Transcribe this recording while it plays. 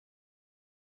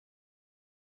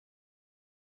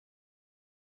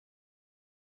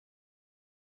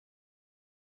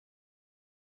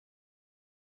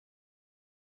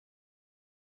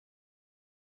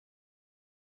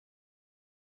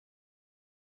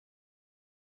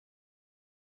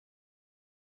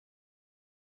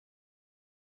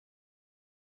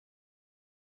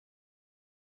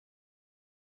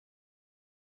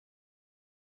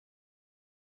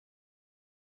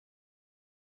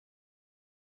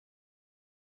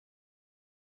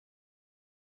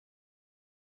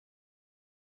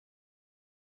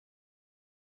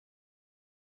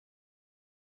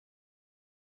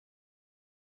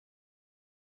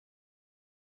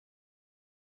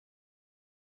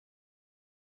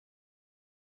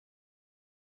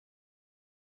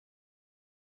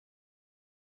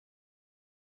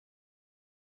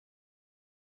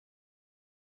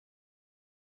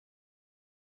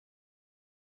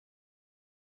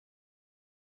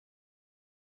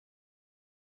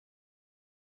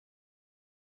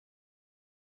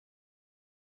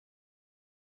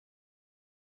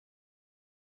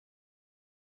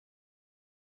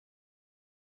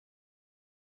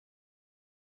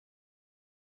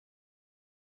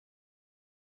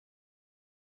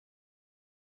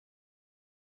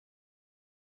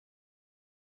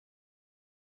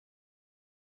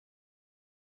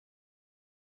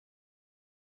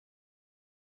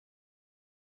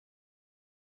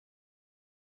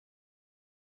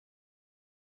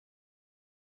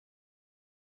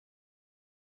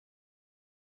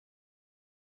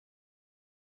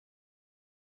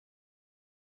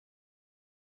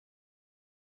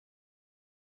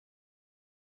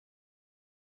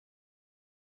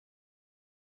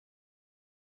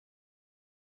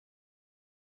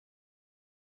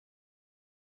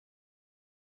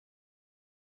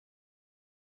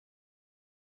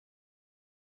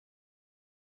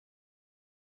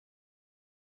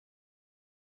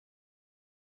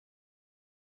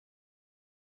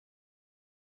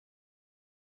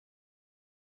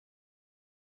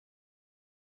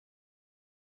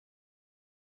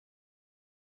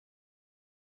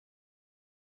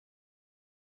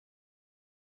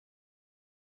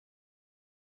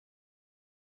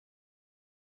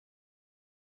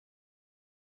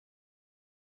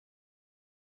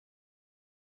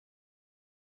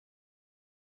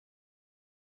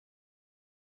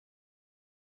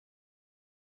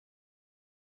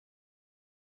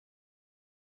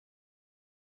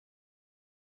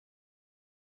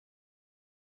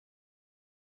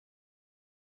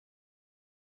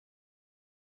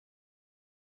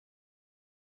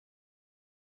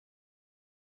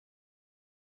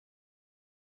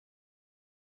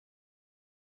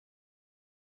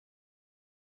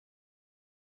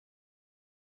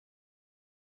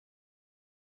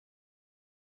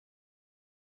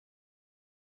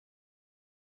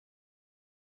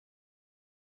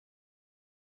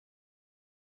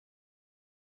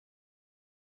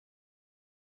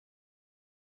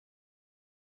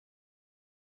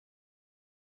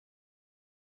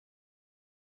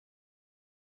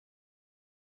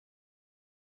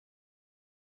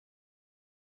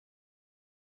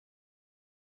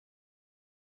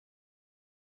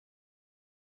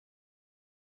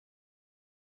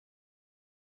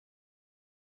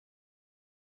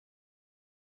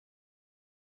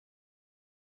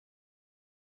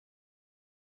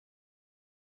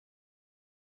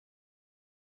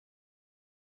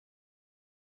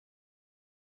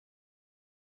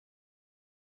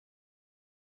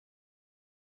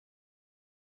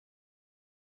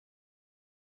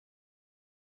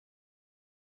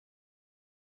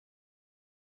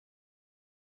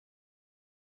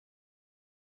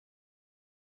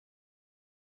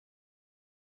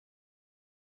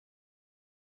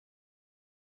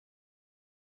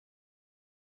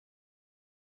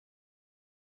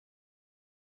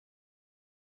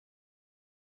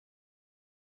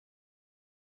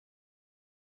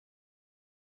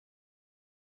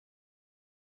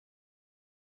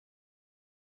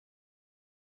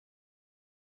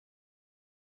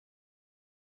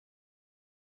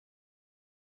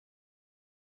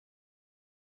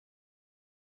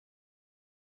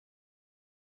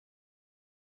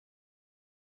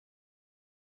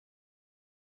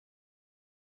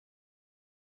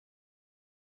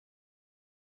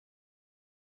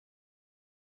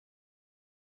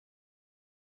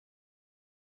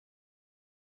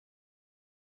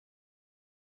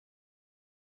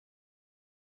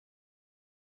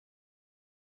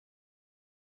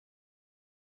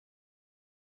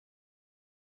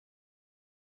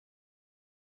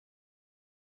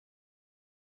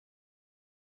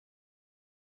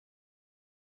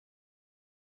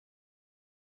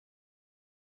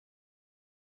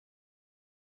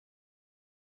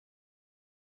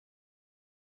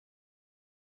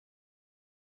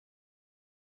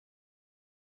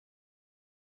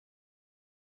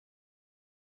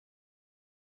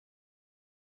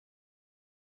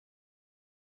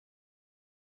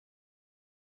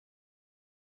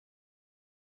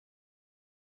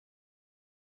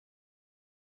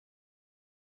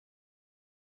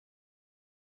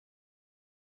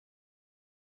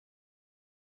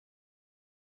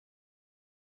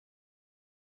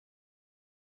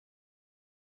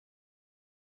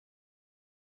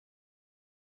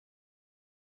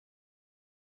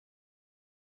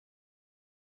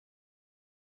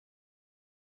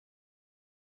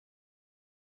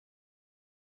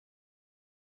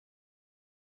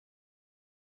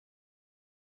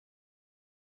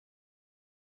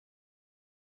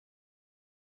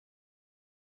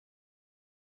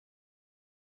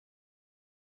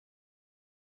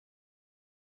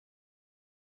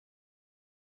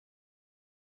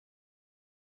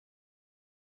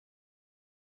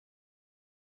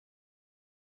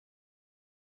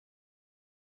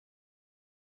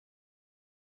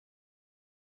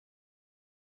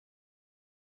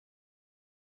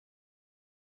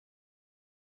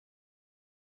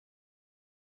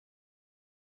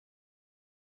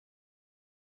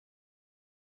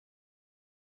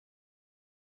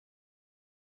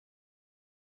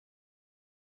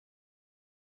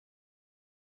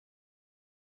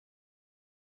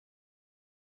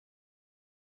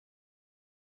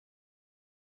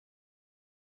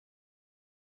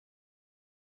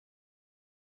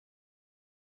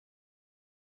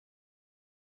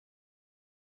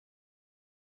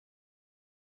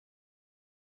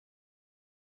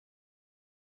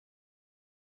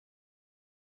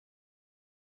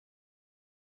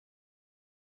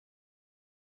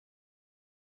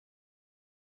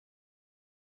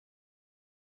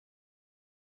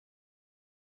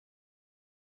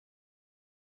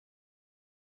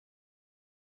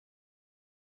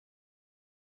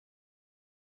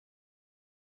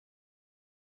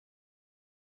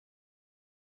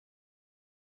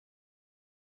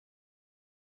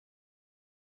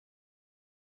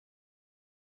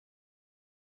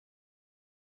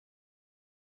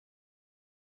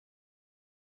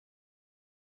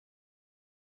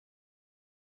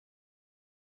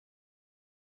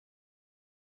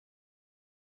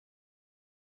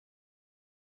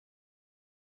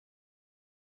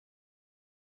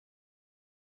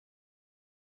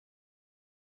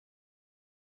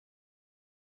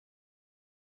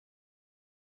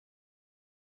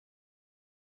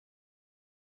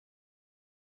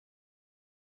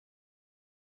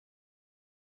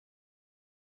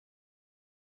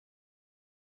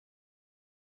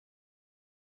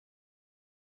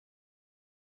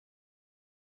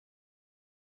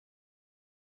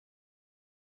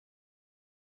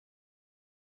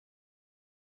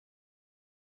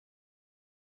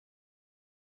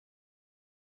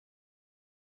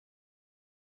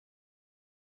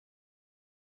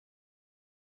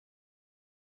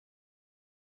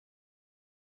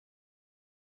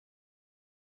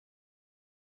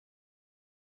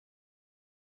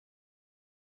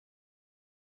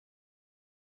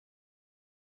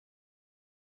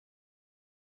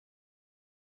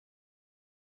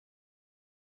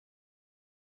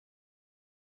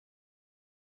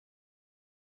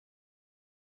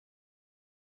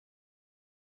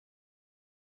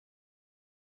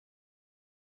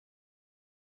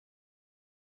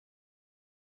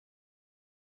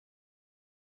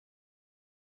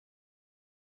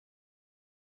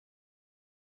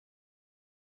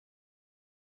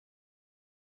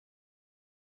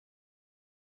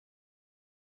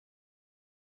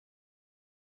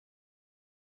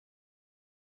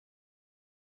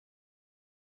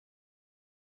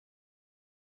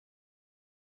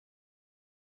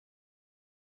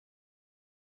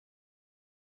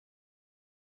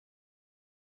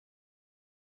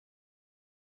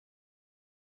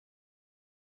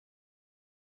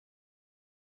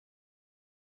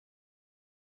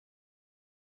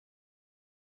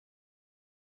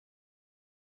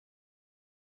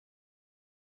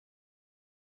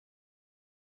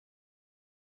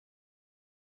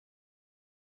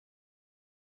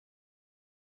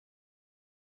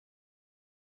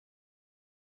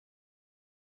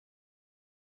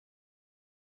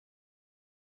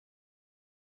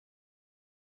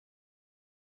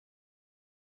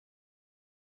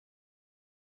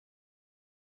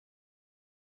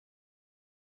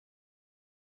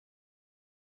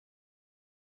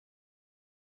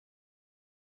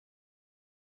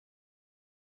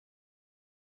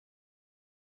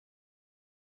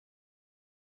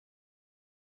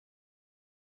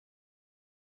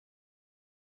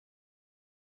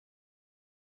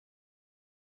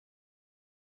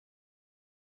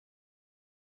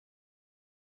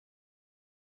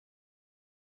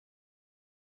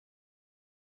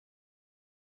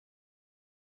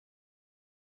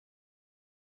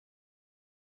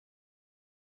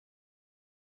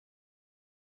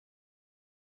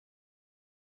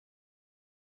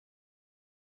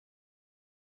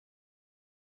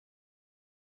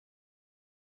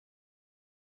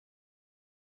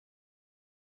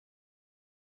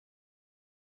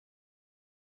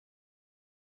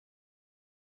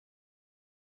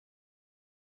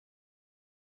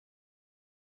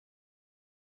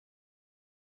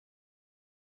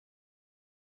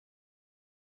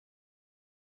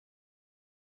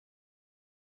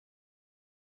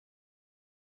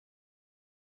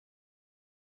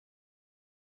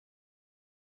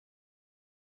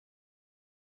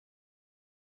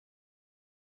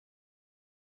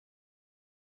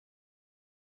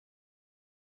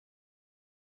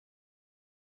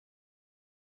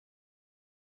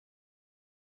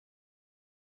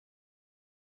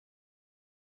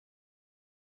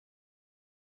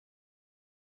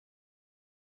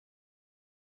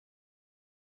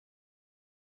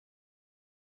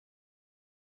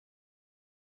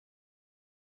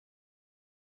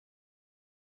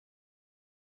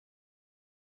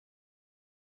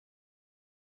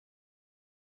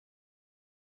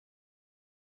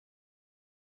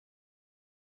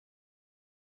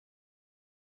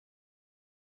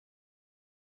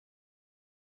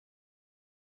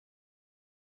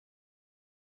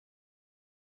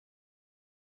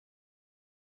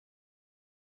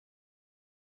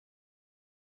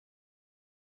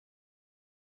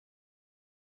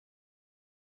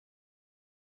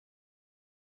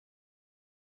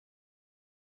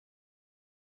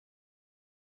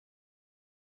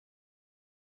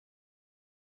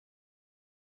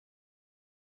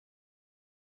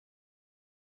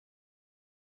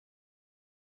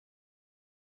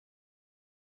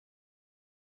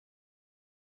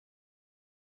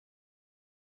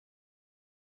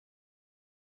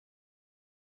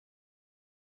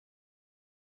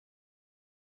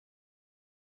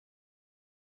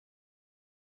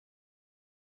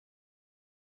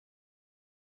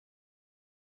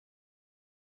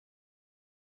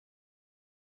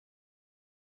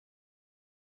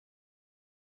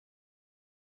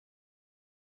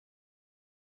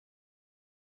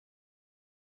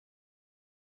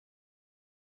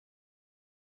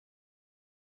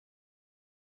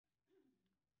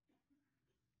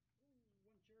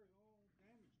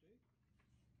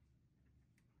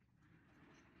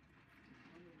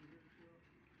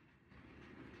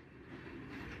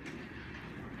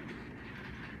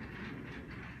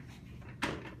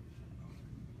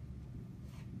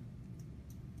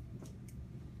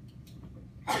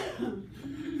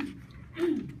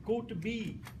Go to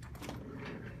B.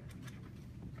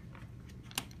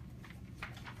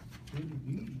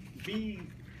 B.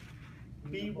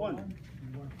 B1.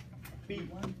 B.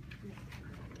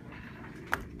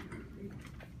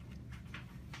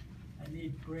 I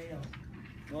need Braille.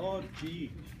 Oh,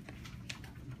 gee.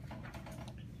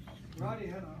 Roddy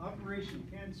had an operation,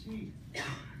 can't see.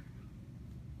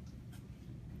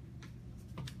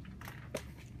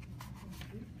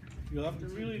 You'll have to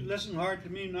really listen hard to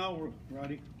me now,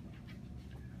 Roddy.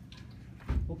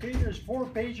 Okay, there's 4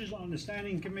 pages on the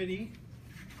standing committee.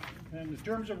 And the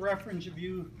terms of reference, if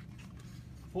you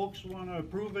folks want to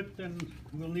approve it, then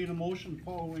we'll need a motion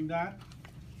following that.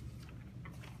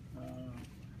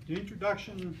 The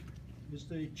introduction is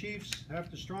the chiefs have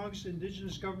the strongest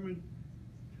Indigenous government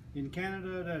in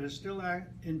Canada that is still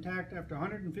intact after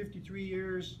 153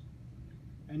 years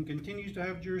and continues to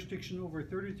have jurisdiction over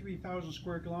 33,000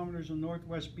 square kilometers in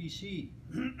northwest BC,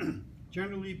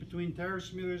 generally between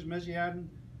Terrace Millers, Mesiaden,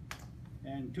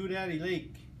 and Two Daddy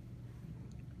Lake.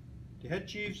 The head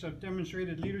chiefs have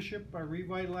demonstrated leadership by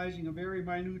revitalizing a very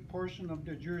minute portion of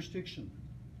their jurisdiction,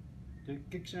 the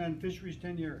Gitxsan fisheries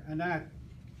tenure, and that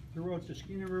throughout the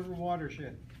Skeena River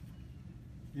watershed.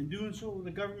 In doing so,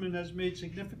 the government has made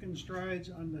significant strides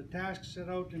on the tasks set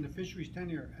out in the fisheries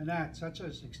tenure, and that, such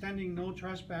as extending no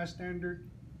trespass standard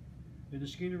in the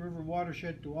Skeena River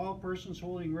watershed to all persons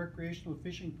holding recreational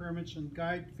fishing permits and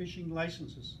guide fishing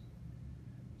licenses,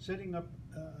 setting up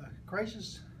a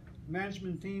crisis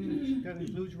management team that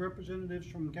includes representatives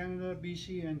from Canada,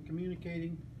 BC, and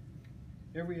communicating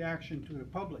every action to the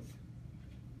public.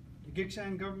 The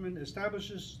Gitxsan government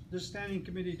establishes this standing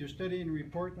committee to study and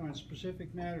report on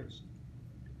specific matters.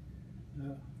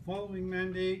 The following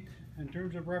mandate and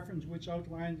terms of reference which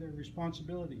outline their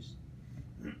responsibilities.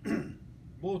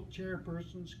 Both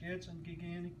chairpersons, Gitz and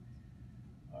Gigani,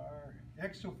 are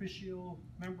ex officio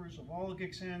members of all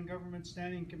Gitxsan government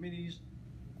standing committees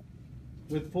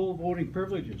with full voting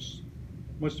privileges.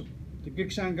 The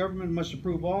Gitxsan government must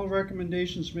approve all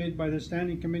recommendations made by the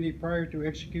standing committee prior to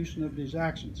execution of those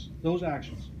actions.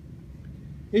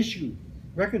 Issue,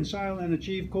 reconcile and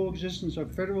achieve coexistence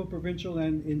of federal, provincial,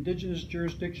 and Indigenous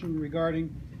jurisdiction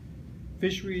regarding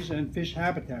fisheries and fish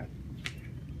habitat.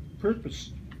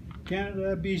 Purpose,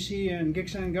 Canada, BC, and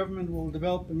Gitxsan government will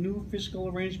develop new fiscal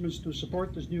arrangements to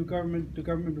support this new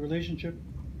government-to-government relationship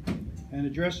and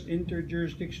address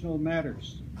interjurisdictional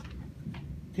matters.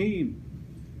 Team,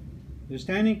 the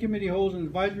standing committee holds an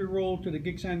advisory role to the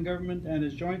Gitxsan government and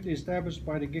is jointly established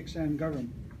by the Gitxsan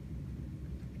government.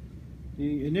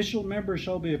 The initial members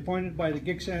shall be appointed by the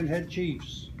Gitxsan head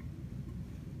chiefs.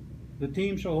 The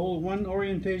team shall hold one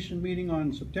orientation meeting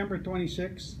on September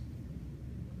 26th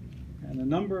and a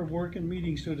number of working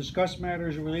meetings to discuss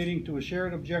matters relating to a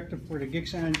shared objective for the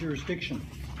Gitxsan jurisdiction.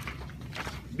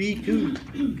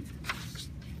 B2,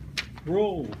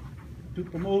 role, to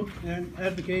promote and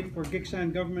advocate for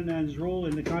Gitxsan government and its role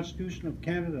in the Constitution of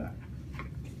Canada.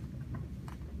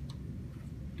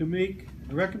 To make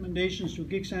recommendations to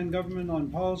Gitxsan government on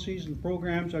policies and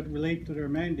programs that relate to their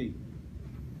mandate.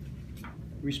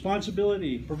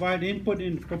 Responsibility, provide input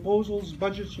in proposals,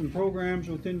 budgets, and programs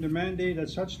within the mandate at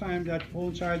such time that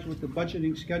coincides with the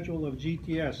budgeting schedule of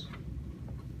GTS.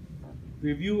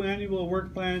 Review annual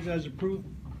work plans as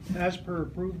per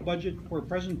approved budget for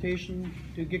presentation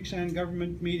to Gitxsan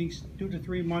government meetings 2 to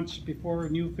 3 months before a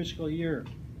new fiscal year.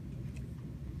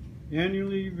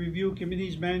 Annually review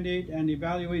committee's mandate and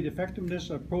evaluate effectiveness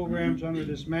of programs under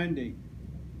this mandate.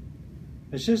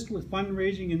 Assist with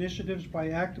fundraising initiatives by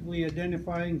actively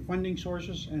identifying funding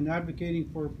sources and advocating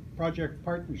for project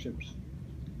partnerships.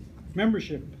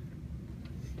 Membership.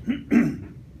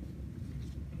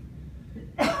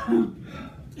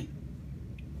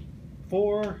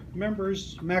 4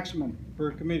 members maximum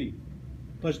per committee,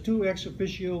 plus 2 ex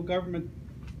officio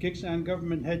Gitxsan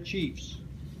government head chiefs.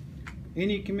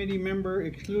 Any committee member,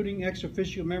 excluding ex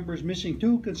officio members, missing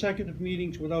 2 consecutive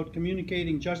meetings without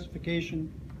communicating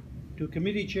justification to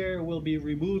committee chair will be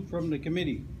removed from the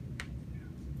committee.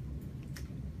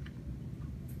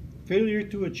 Failure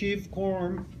to achieve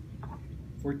quorum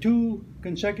for 2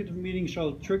 consecutive meetings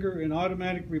shall trigger an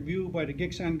automatic review by the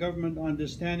Gitxsan government on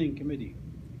this standing committee.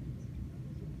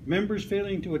 Members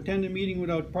failing to attend a meeting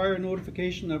without prior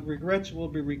notification of regrets will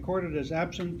be recorded as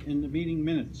absent in the meeting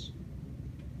minutes.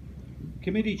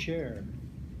 Committee chair,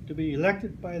 to be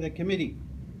elected by the committee.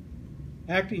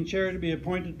 Acting chair to be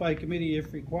appointed by committee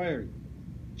if required.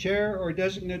 Chair or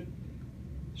designate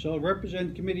shall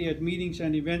represent committee at meetings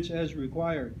and events as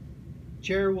required.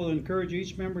 Chair will encourage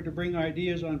each member to bring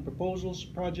ideas on proposals,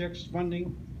 projects,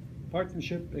 funding,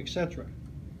 partnership, etc.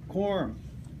 Quorum.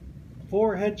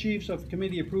 4 head chiefs of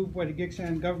committee approved by the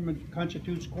Gitxsan government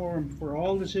constitutes quorum for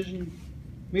all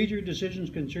major decisions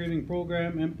concerning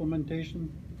program implementation.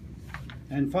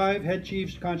 And 5 head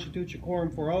chiefs constitutes a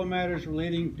quorum for all matters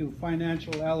relating to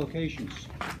financial allocations.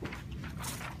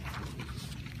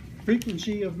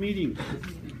 Frequency of meetings.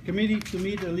 Committee to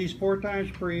meet at least 4 times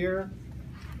per year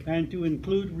and to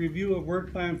include review of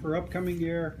work plan for upcoming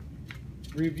year,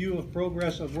 review of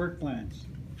progress of work plans.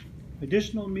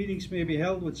 Additional meetings may be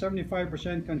held with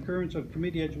 75% concurrence of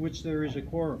committee at which there is a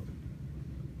quorum.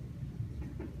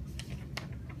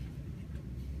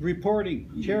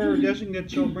 Reporting. Chair or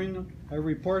designate shall bring a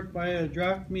report via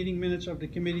draft meeting minutes of the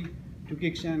committee to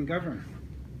Gitxsan government.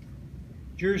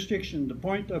 Jurisdiction. The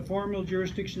point of formal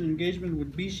jurisdiction engagement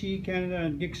with BC, Canada,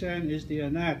 and Gitxsan is the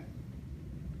ANAT.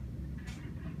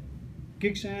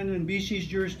 Gitxsan and BC's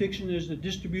jurisdiction is the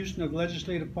distribution of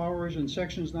legislative powers in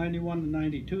sections 91 and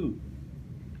 92.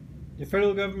 The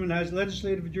federal government has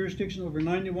legislative jurisdiction over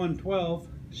 9112,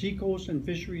 seacoast and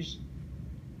fisheries,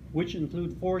 which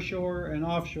include foreshore and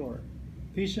offshore.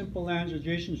 Fee simple lands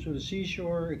adjacent to the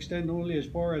seashore extend only as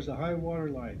far as the high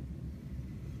water line.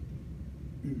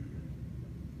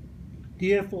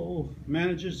 DFO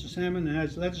manages the salmon and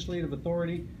has legislative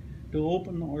authority to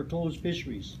open or close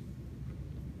fisheries.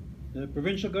 The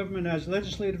provincial government has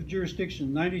legislative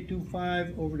jurisdiction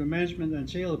 92.5 over the management and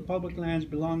sale of public lands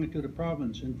belonging to the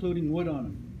province, including wood on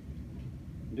them.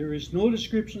 There is no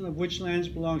description of which lands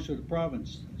belongs to the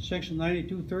province. Section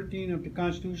 92.13 of the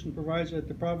Constitution provides that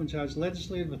the province has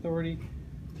legislative authority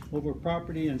over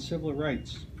property and civil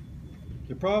rights.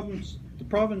 The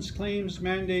province claims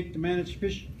mandate to manage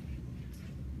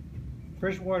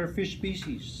freshwater fish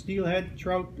species, steelhead,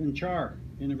 trout, and char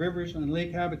in the rivers and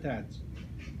lake habitats.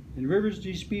 In rivers,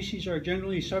 these species are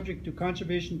generally subject to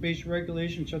conservation-based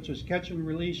regulations such as catch and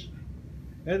release.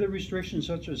 Other restrictions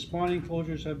such as spawning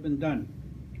closures have been done.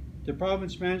 The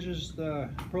province manages the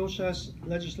process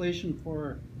legislation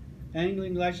for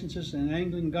angling licenses and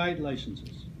angling guide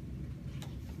licenses.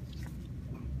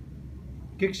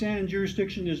 Gitxsan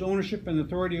jurisdiction is ownership and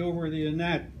authority over the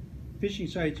ANAT fishing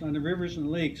sites on the rivers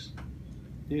and lakes.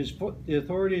 The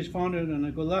authority is founded on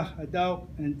the Gulah, Adaw,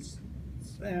 and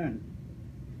San.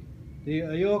 The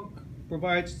AYOK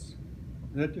provides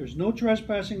that there's no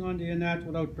trespassing on the ANAT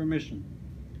without permission.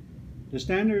 The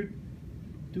standard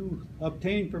to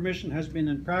obtain permission has been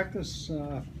in practice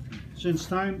since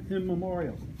time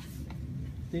immemorial.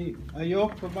 The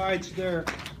AYOK provides there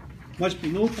must be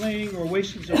no playing or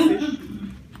wastage of fish.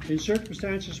 In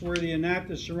circumstances where the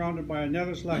ANAT is surrounded by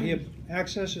another lahib,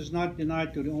 access is not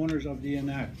denied to the owners of the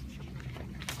ANAT.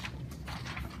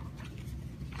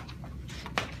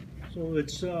 So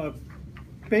it's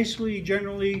basically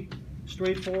generally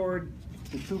straightforward.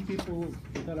 The 2 people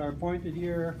that are appointed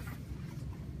here,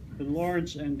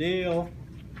 Lawrence and Dale,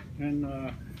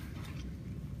 and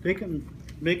they can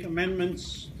make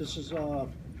amendments. This is a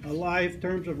live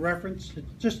terms of reference.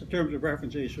 It's just the terms of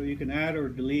reference, so you can add or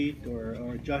delete or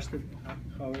adjust it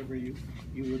however you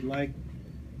would like,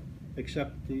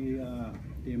 except the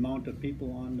amount of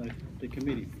people on the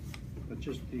committee, but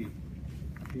just the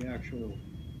actual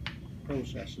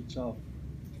process itself.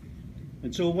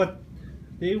 And so what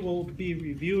they will be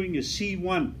reviewing is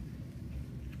C1.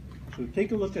 So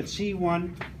take a look at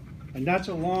C1, and that's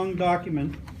a long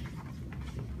document.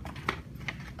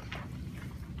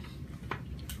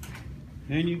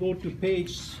 And you go to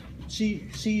page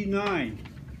C9.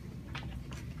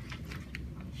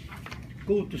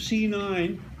 Go to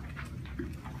C9.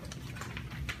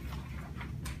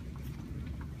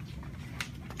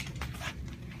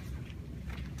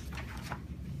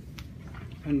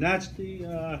 And that's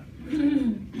the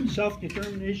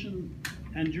self-determination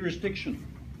and jurisdiction.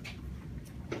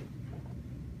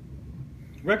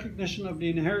 Recognition of the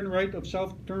inherent right of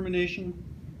self-determination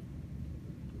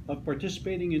of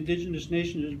participating Indigenous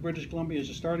nations in British Columbia is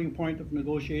a starting point of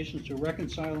negotiations to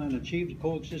reconcile and achieve the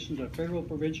coexistence of federal,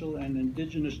 provincial, and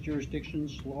Indigenous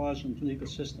jurisdictions, laws, and legal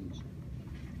systems.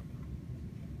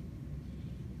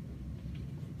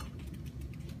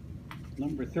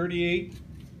 Number 38,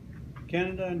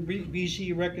 Canada and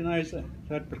BC recognize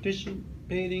that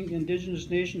participating Indigenous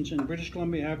nations in British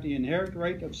Columbia have the inherent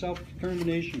right of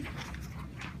self-determination,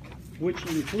 which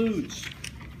includes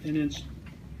an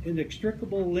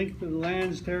inextricable link to the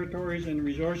lands, territories, and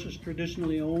resources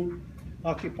traditionally owned,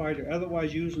 occupied, or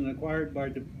otherwise used and acquired by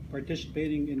the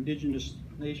participating Indigenous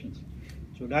nations.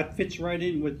 So that fits right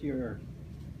in with your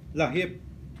lahip.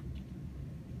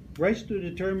 Rights to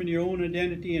determine your own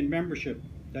identity and membership,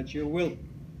 that's your will.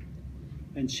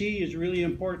 And C is really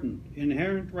important,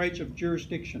 inherent rights of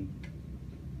jurisdiction.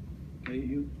 Okay,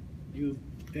 you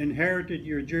inherited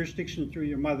your jurisdiction through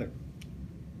your mother.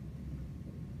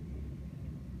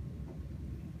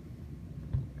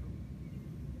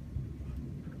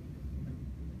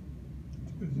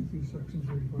 Basically, section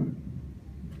 35.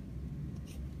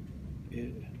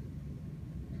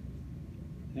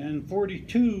 And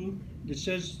 42, it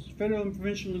says federal and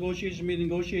provincial negotiations may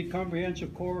negotiate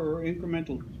comprehensive core or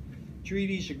incremental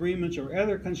treaties, agreements, or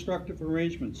other constructive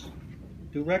arrangements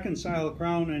to reconcile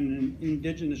Crown and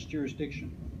Indigenous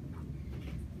jurisdiction.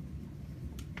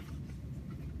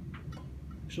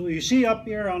 So you see up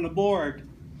here on the board,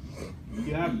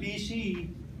 you have BC,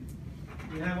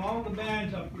 you have all the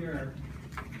bands up here.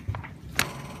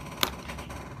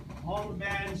 All the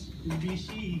bands in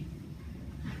BC,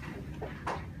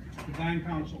 the band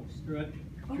councils, they're at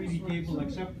the treaty table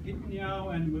except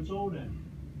Gitxsan and Wet'suwet'en.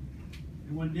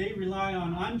 And when they rely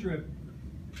on UNDRIP,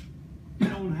 they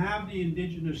don't have the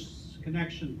indigenous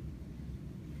connection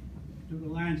to the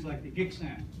lands like the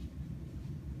Gitxsan.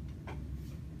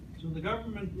 So the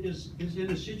government is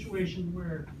in a situation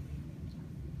where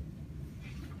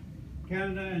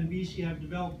Canada and BC have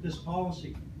developed this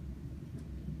policy.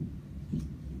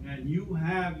 And you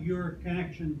have your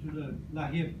connection to the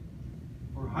Lahib.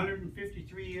 For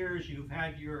 153 years, you've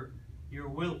had your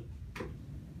will,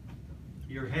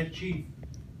 your head chief.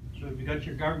 So you got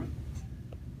your government.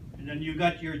 And then you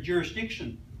got your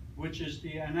jurisdiction, which is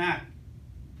the Anak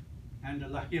and the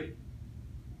Lahib.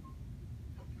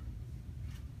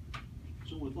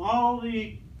 So with all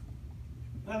the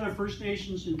other First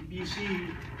Nations in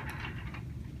BC,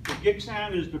 the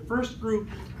Gitxsan is the first group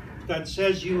that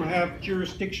says you have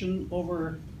jurisdiction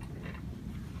over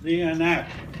the Anak.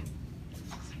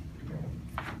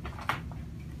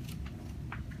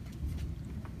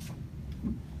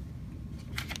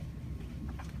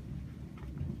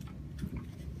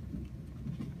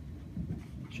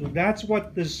 So that's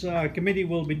what this committee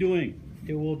will be doing.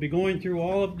 It will be going through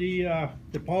all of the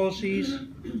policies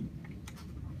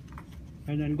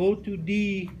and then go to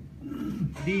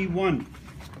D1.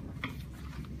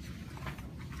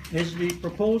 Is the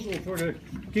proposal for the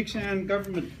Gitxsan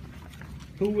government,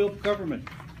 who will government.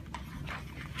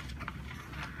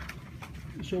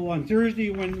 So on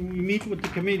Thursday, when we meet with the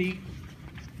committee,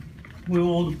 we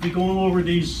will be going over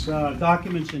these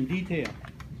documents in detail.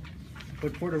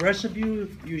 But for the rest of you,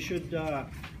 you should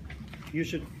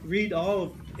read all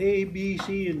of A, B,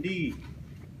 C, and D.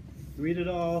 Read it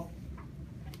all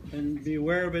and be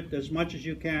aware of it as much as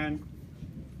you can.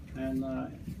 And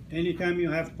anytime you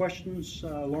have questions,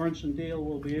 Lawrence and Dale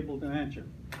will be able to answer.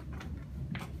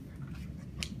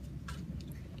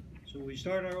 So we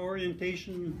start our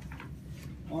orientation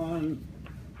on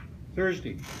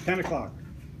Thursday, 10 o'clock.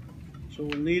 So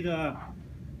we'll need,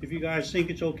 if you guys think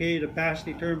it's okay to pass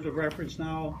the terms of reference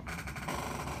now,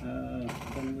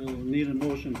 then we'll need a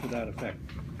motion to that effect.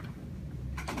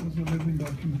 It's a living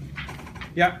document.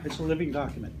 Yeah, it's a living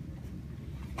document.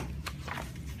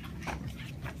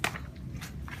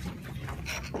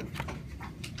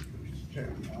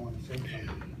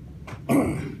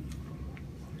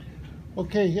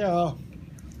 Okay,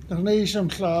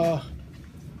 daarna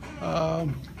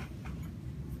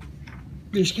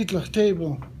die skitlach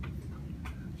table.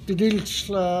 The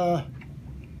deals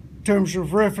terms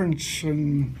of reference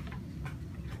and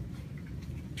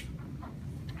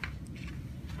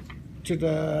to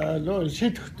the laws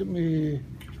hit me.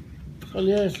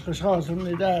 Alias gesaas om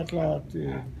niet uit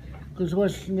laten. Dus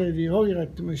was niet die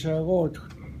hoger te me zijn rood.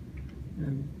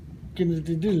 En kinderen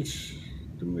die deals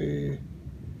te me.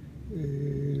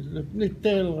 Niet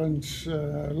Taylor's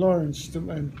Lawrence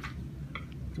en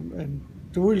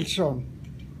Wilson.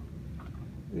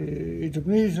 Ik heb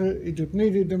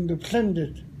niet de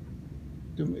blended.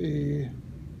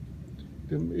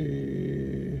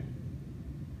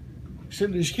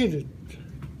 Zullen schieten.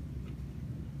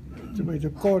 Met de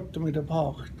kort, met de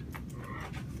pacht.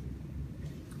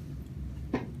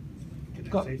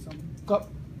 Can I say something? Go.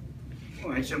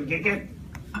 Alright, so get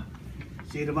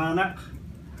see the man up.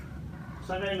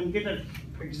 So I'm get it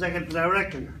executive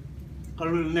director.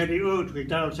 Colonel Neddy Oud, we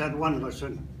tell said one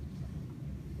person.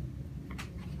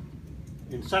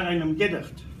 In Saranum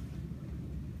Giddert.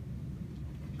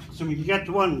 So we get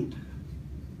one.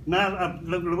 Now up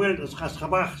little wilders has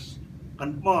gebachs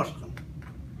and morgen.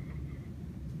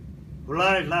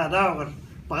 Live laat hour,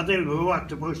 padel bewaakt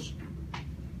de bus.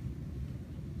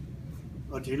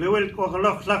 Wat je wilt ko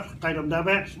geloof slag, kan je om daar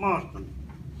weg morgen.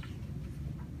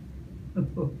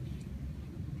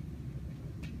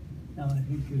 No, I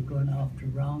think you're going off the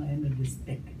wrong end of the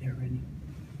stick there, Rennie.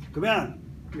 Come on.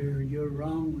 You're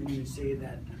wrong when you say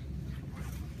that.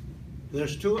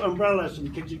 There's 2 umbrellas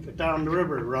in down the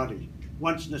river, Roddy.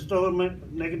 One's in the stone,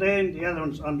 Negadan, the other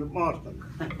one's under Morton.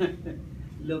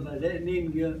 Lubad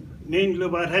nin Neen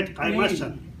Lubad Het, I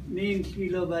mustn't. nin ki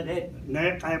lubad het.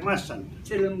 Nee, I mustn't.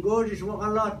 Tilum goes wa a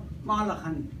lot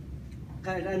malachan.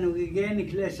 Kaya ano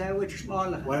gigeni klesa which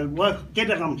malachan. Well, what get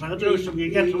them to do so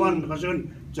you get one because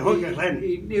to hook your hand.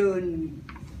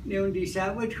 Nieuw die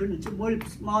zei which kun te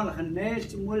mulps malachan nails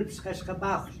te mulps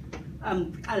kaskabach.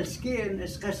 Als skiën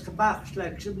is kaskabach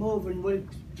like ze moving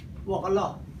mulps wa a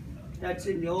lot. That's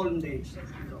in the olden days.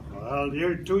 Well,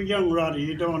 you're too young, Roddy,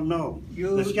 you don't know.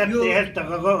 Let's get you- the head to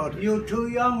go. You too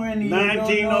young, Rennie.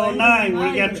 1909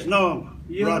 we get snow,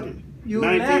 You- Roddy. you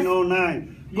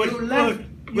 1909.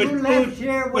 You left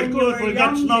here when you were we get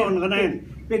young. snow and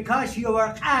then. Because you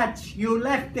were cats, you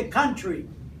left the country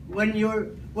when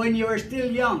you were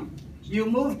still young. You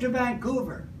moved to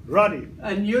Vancouver, Roddy,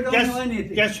 and you don't know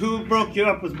anything. guess who broke you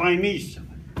up with my niece?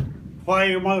 Why are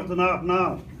you mouthing off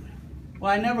now?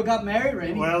 Well, I never got married,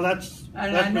 Rennie. Well, that's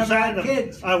And that's I never beside had it.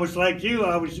 kids. I was like you.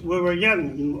 We were young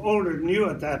and older than you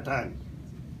at that time.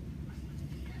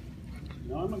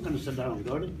 No, I'm not going to sit down,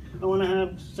 Gordy. I want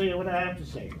to say what I have to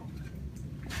say.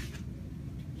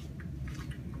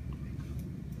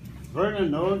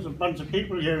 Vernon knows, a bunch of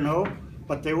people here know,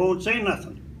 but they won't say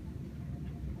nothing.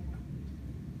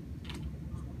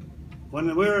 When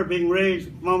we were being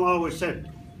raised, Mom always said,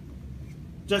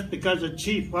 just because a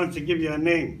chief wants to give you a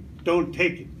name, don't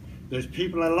take it. There's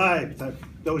people alive that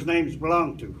those names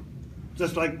belong to.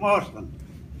 Just like Marsland.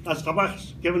 That's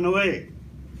Kabach's given away.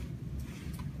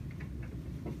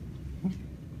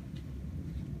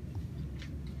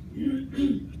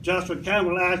 Joshua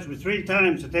Campbell asked me 3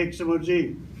 times to take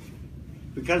Simogene.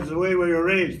 Because of the way we were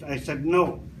raised, I said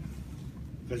no.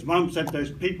 Because Mom said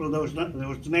there's people those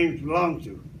names belong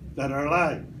to that are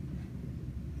alive.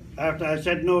 After I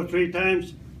said no 3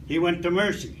 times, he went to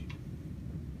Mercy.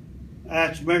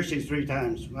 Asked Mercy 3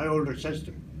 times, my older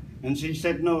sister. And she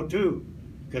said no too,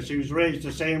 because she was raised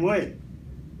the same way.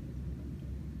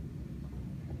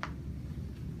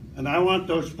 And I want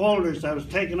those folders that was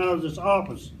taken out of this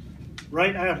office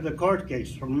right after the court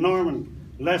case from Norman,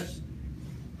 Les,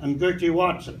 and Gertie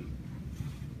Watson.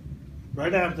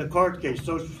 Right after the court case,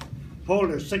 those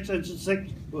folders, 6 inches thick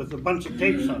with a bunch of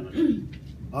tapes on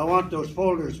it. I want those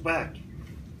folders back.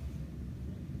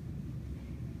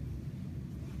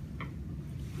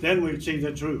 Then we'll see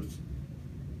the truth.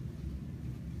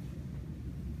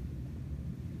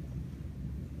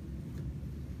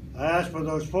 I asked for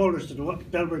those folders to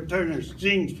Delbert Turner's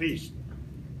Jeans feast.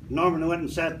 Norman went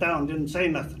and sat down, didn't say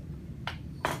nothing.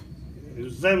 It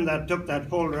was them that took that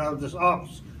folder out of this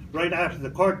office right after the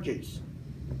court case.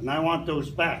 And I want those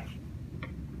back.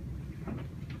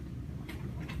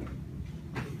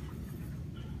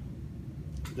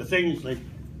 The things like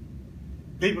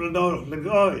people know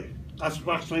Ligoy,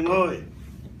 Asbach Slimoy,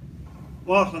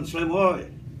 Walton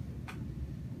Slimoy.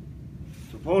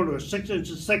 The folder was 6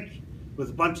 inches thick with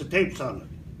a bunch of tapes on it.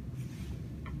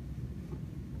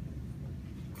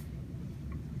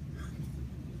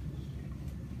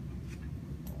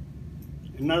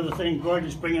 Another thing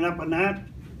Gordon's bringing up a gnat.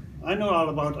 I know all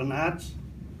about the gnats.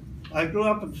 I grew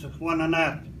up with one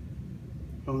gnat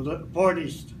from the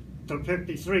 40s till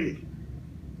 53.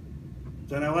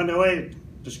 Then I went away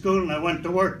to school and I went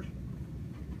to work.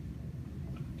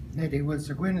 Nedi was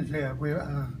a Gwynedd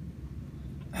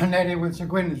Nedi was a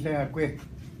Gwynedd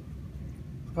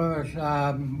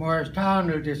Because Morristown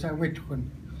is a Witchun.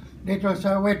 It was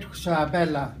a Witch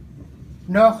Bella.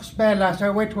 Noch Bella sa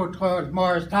Witchwood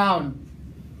Morristown.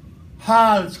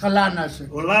 Hals Galanas.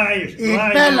 Lies,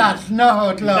 Bellas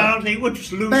no Down lo. the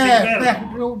Woods Lucy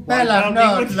Bell. Bellas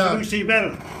no lo. Lucy Bell.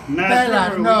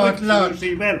 Bellas no lo.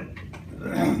 Lucy Bell.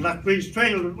 Blackbreeze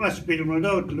Trail must be the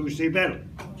road Lucy Bell.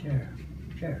 Chair.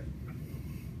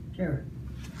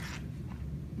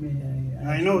 May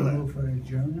I ask know you that. to go for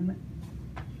adjournment?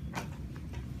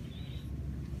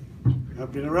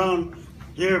 I've been around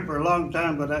here for a long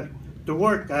time, but to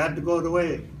work I had to go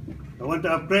away. I went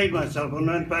to upgrade myself and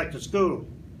went back to school.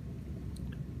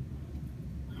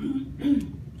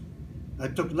 I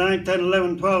took 9, 10,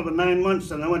 11, 12 and 9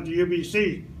 months and I went to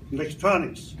UBC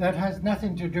electronics. That has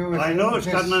nothing to do with I know it's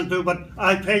this. got nothing to do, but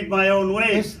I paid my own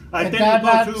way. This- I that- didn't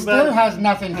that go too still bad. has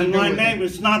nothing to And do my with name it.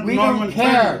 is not We Norman don't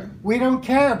care. Turner. We don't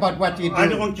care about what you do. I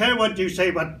don't care what you say,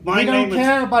 but my We don't name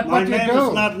care is about my what you name do.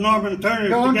 is not Norman Turner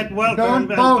Don't, to get welfare in don't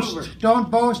Vancouver. boast.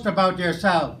 Don't boast about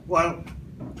yourself. Well,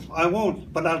 I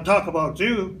won't, but I'll talk about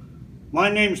you. My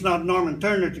name's not Norman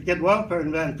Turner to get welfare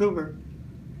in Vancouver.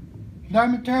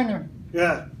 Norman Turner.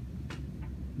 Yeah.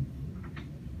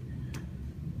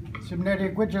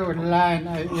 Simneri Gujo line,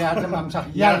 Yadam Sak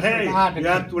Ja, Yal, hey,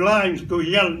 ja, tu lines go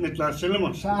yell net la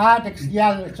cinemas. Saadix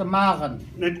Yal, it's a Magan.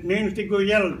 Net neemt die go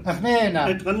yell. Achnena,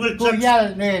 Net gaan wil Go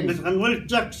Yal, Nen. Net gaan wil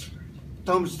Jacks.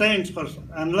 Tom Stainsford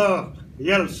and Law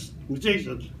yells.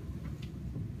 Jesus.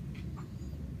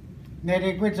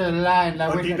 Neri Gujo line, la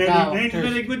But die will now. neemt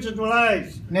very good at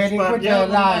lies. Neri Gujo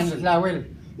line, la will.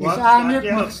 Is Wat? Amik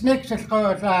Ja. mag sniks het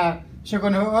groot,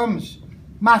 Sugun Ums.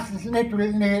 Mas net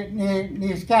will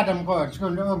ni scadam God,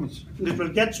 Sugun Ums. It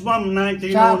will get swum Talk will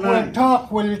 1909.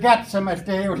 talk will get some as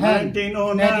they would have.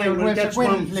 1909 will get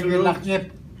swum soon. Like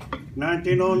yep.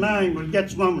 1909 will get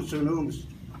swum soon.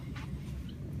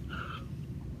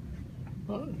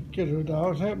 Get it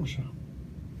out, hebben ze.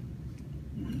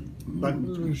 But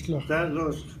Rustig. that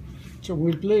was, Zo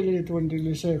moet blijven het, want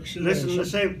die seks. listen to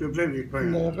say to Blivy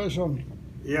Queen. Nee, gezond.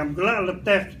 Ja, I'm glad that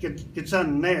that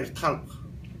Gitxsan neer talk.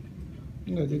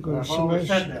 Nee, die I've komt always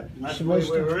said that. and That's the way we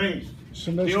were raised.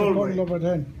 semester old way. bondelen wat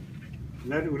hen.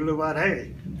 Net we wat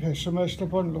hey. Semester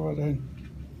bondelen wat hen.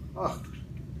 Ach.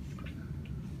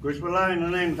 Kus we line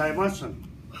en een hij mustn't.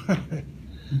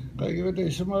 Kijk, wat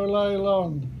is er maar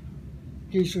Leiland.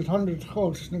 Kies het 100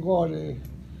 grootste geworden.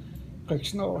 Kijk,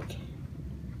 snoot.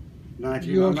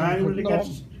 1909 will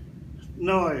get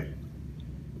no.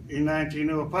 In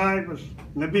 1905 was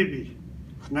Nabibi.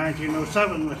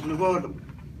 1907 was Navodum.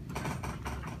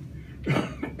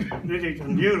 Really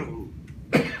beautiful.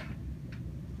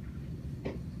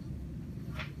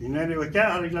 In anyway,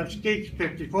 Catholic left Skeeks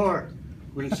 54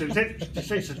 when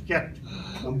 66 is kept.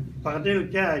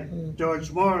 Paradil guy,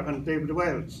 George Morgan, David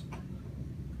Wells.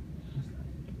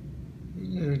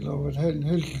 Nee, nou wat hen,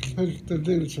 heel te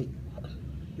deel zit.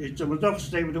 It's a Madoff's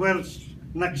David Wells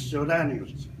next to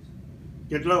Daniels.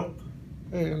 Get low.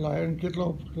 Hé, Lion, get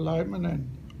loop, Lion me in.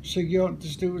 Zeg je aan te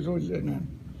stuwen zo in.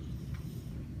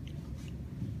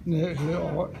 Nee,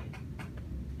 ja.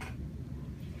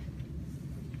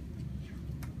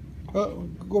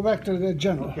 Go back to the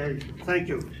general. Okay, thank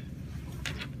you.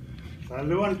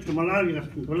 Luan to Malawi,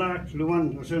 Gulak,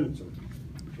 Luan, Osunso.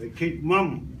 They keep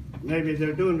mum. Maybe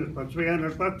they're doing it for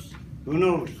 $300. Who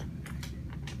knows?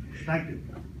 Thank you.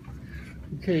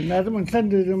 Okay, now the man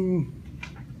sended them.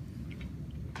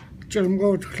 Tell them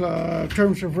go to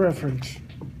terms of reference.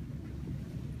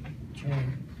 Okay.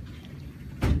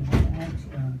 Can I ask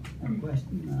a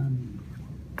question on,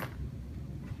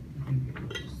 I think it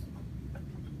was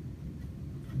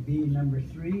B number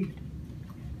 3,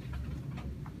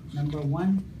 number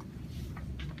 1.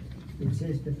 It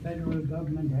says the federal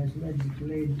government has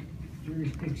legislated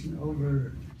jurisdiction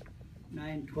over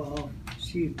 912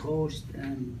 sea coast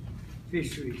and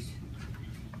fisheries,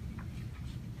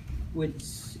 which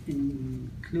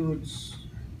includes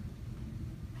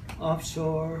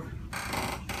offshore.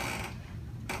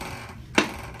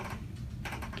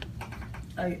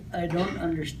 I don't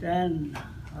understand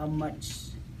how much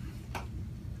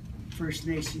First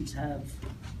Nations have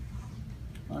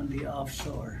on the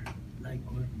offshore, like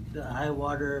with the high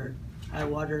water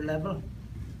level.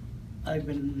 I've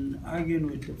been arguing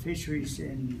with the fisheries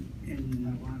in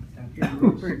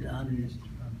Rupert on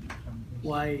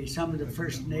why some of the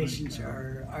First Nations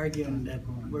are arguing that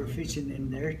we're fishing in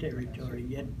their territory,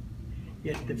 yet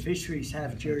the fisheries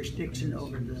have jurisdiction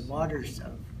over the waters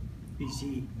of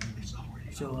BC.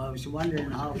 So I was wondering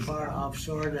how far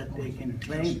offshore that they can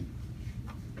claim.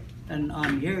 And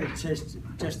on here it says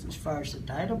just as far as the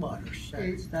tidal waters.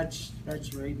 That's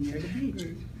right near the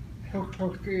beach.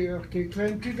 Die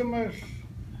kleintje de maar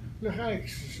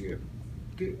lijks.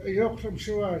 Je hoort hem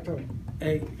zo uit dan.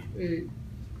 Hey,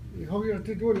 Ik hou je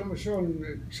te doen maar zo.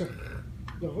 Ik zeg,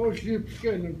 de roos liep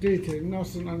geen dit en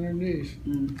naast een ander neus.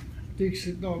 Ik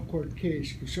zit nou een kort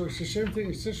case. So it's the same thing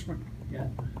as this one. yeah.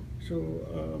 So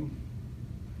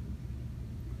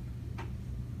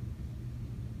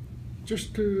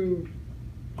just to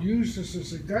use this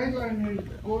as a guideline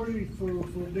according for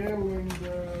there when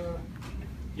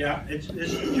Yeah, it's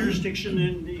jurisdiction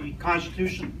in the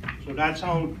Constitution, so that's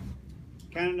how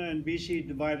Canada and BC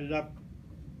divided up.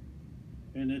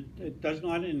 And it does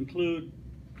not include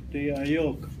the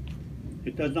yoke.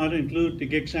 It does not include the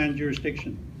Gitxsan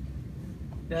jurisdiction.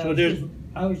 Yeah, So there's-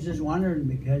 I was just wondering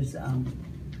because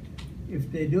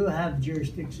if they do have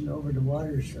jurisdiction over the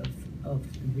waters of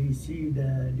the BC,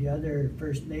 the other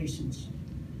First Nations,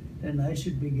 then I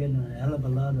should be getting a hell of a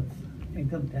lot of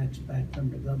income tax back from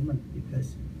the government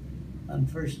because I'm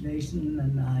First Nation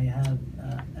and I have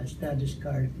a status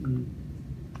card and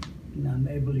I'm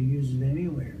able to use it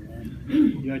anywhere.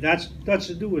 And Yeah, that's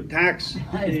to do with tax.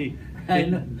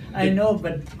 I know,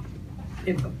 but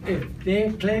if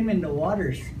they're claiming the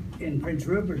waters in Prince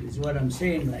Rupert is what I'm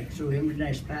saying, like through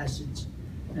Inverness Passage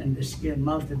and the skin,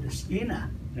 mouth of the Skeena.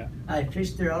 Yeah. I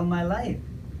fished there all my life.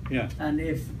 Yeah. And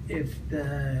if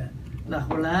the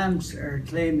Lachulams are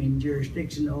claiming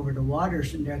jurisdiction over the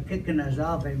waters and they're kicking us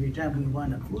off every time we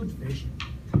want to food fish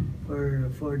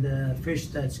for the fish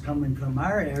that's coming from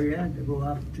our area to go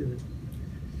up to,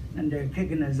 and they're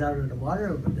kicking us out of the water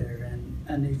over there,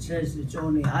 and it says it's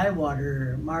only high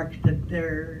water marks that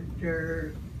they're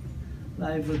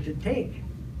liable to take.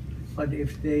 But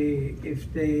if they're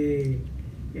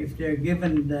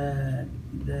given the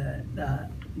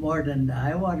more than the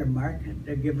high water mark,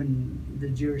 they're given the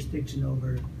jurisdiction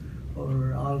over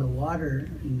all the water,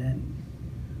 and then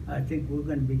I think we're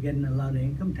going to be getting a lot of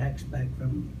income tax back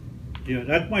from Yeah,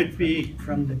 that might be,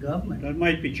 the government. that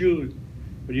might be true.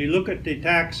 But you look at the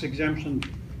tax exemption,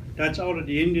 that's out of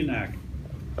the Indian Act.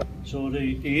 So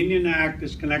the Indian Act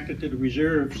is connected to the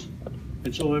reserves.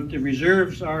 And so if the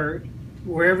reserves are,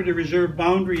 wherever the reserve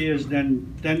boundary is,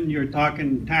 then you're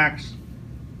talking tax.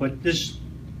 But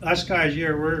us guys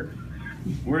here,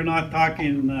 we're not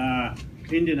talking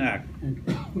Indian Act.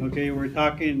 Okay, we're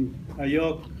talking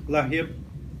Ayok, Lahip,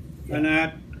 and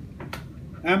that.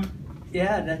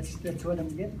 Yeah, that's what I'm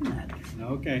getting at.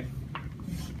 Okay.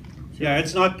 Yeah,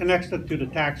 it's not connected to the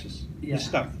taxes, Yeah. the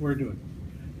stuff we're doing.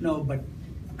 No, but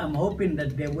I'm hoping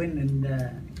that they win in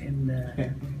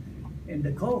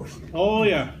the coast. Oh,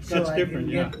 yeah, So that's I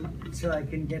different, can yeah. so I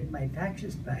can get my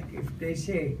taxes back. If they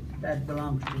say that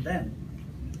belongs to them,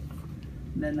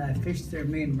 then I fished there,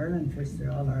 me and Vernon fished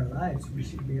there all our lives. We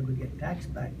should be able to get tax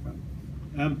back from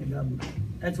the government.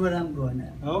 That's what I'm going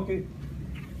at. Okay.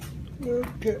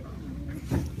 Okay.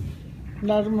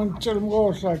 Not in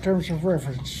terms of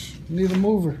reference. Need a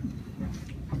mover.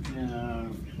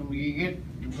 Some you get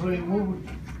before you move it,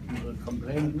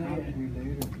 complain there.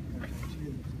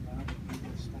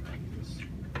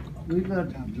 We got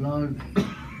laws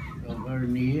of our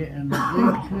knee and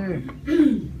they're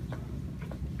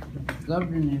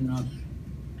governing us.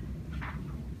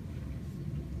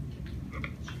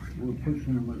 We're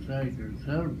pushing them aside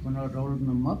ourselves, we're not holding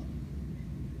them up.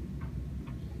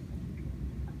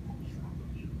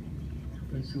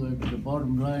 That's what the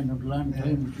bottom line of land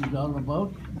claims is all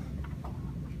about.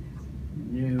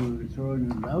 They were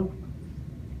throwing it out.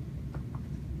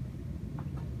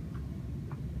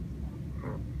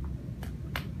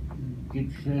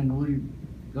 Gitxsan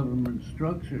government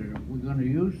structure, if we're gonna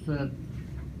use that,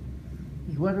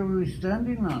 is what are we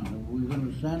standing on? Are we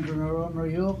gonna stand on our own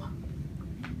yoke?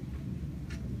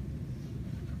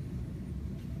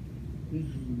 This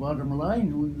is the bottom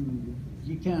line,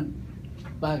 you can't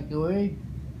back away.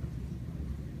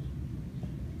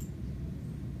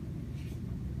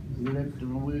 We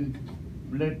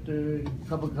let the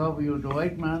cup of coffee of the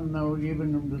white man, now we're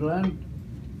giving them the land.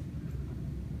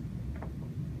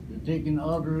 They're taking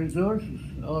all the resources,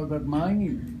 all that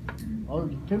mining, all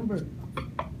the timber.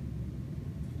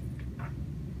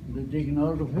 They're taking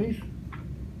all the fish.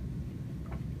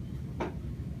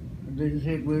 And they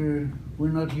said we're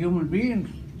not human beings.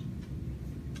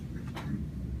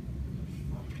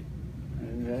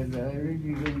 And I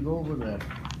really didn't go for that.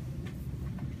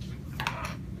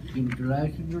 We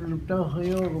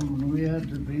had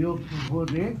the yokes before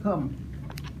they come.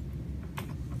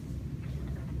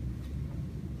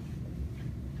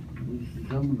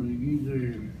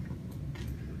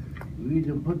 We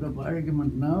either put up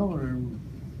argument now or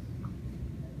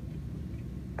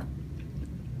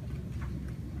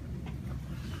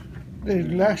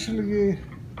They'll actually,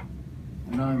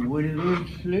 no, we'll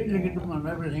lately get them on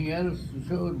everything else to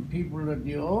show the people that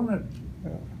you own it.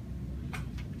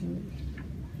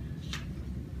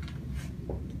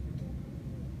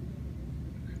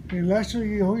 they'll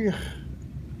actually hooey.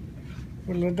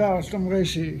 Well, that's the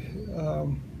racy.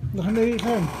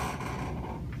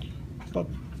 But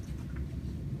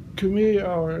to me,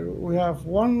 we have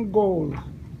one goal,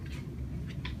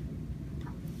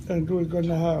 and we're going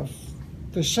to have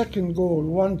the second goal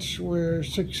once we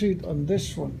succeed on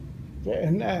this one, the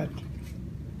NAD.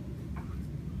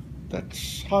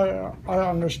 That's how I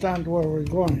understand where we're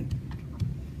going.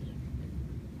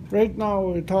 Right now,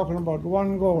 we're talking about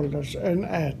one goal, that's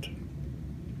NAD.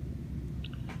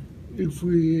 If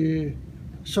we,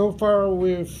 so far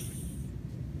we've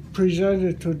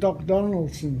presented to Doc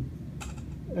Donaldson,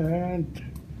 and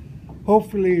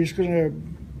hopefully he's going to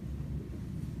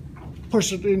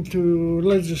push it into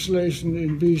legislation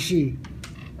in BC.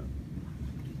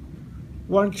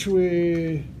 Once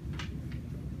we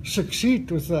succeed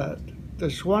with that,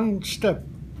 that's one step,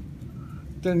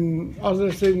 then other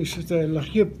things, the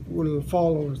Lahip will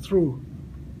follow through.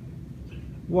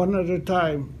 One at a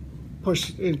time, push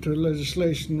it into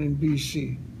legislation in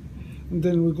BC. and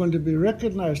then we're going to be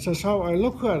recognized. That's how I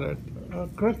look at it.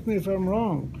 Correct me if I'm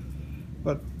wrong,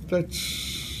 but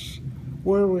that's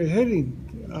where we're heading.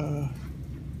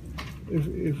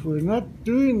 If we're not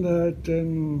doing that,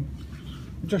 then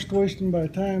I'm just wasting my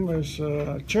time as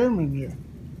chairman here.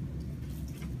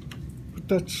 But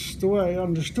that's the way I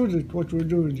understood it, what we're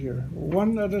doing here,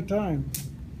 one at a time.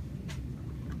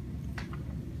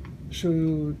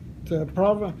 So the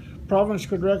province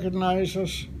could recognize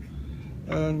us,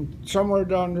 and somewhere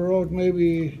down the road,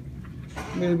 maybe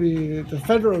the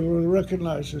federal will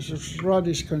recognize us, as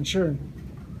Roddy's concerned.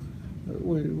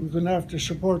 We're going to have to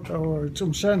support our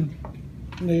Gitxsan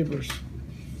neighbors.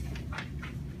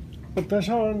 But that's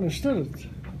how I understood it.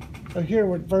 I hear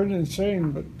what Vernon's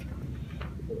saying, but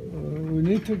we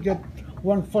need to get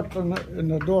one foot in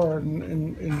the door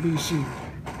in BC.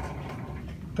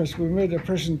 Because we made a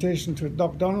presentation to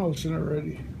Doc Donaldson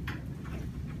already.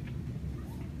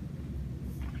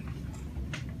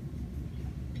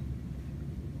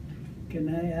 Can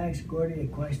I ask Gordy a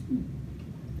question?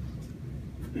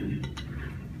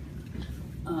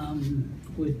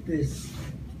 With this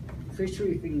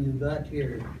fishery thing you got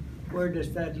here, where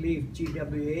does that leave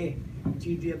GWA?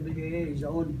 GWA is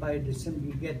owned by the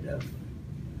syndicate of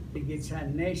the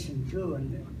Gitxsan Nation too,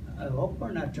 and I hope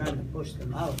we're not trying to push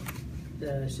them out.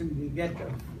 The syndicate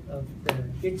of the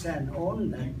Gitxsan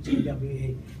own that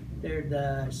GWA. They're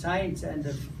the science and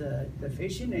the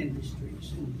fishing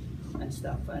industries and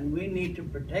stuff, and we need to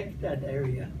protect that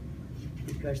area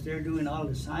because they're doing all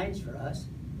the science for us,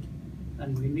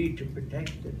 and we need to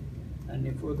protect it. And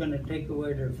if we're going to take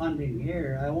away their funding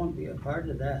here, I won't be a part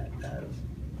of that.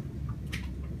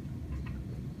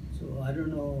 So I don't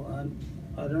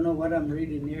know what I'm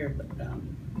reading here, but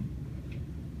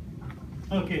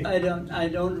Okay. I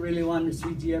don't really want to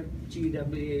see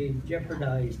GWA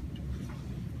jeopardized.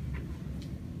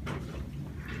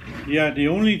 Yeah, the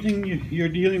only thing you're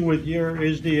dealing with here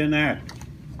is the Inat.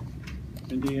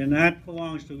 And the Inat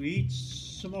belongs to each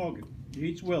Samogan,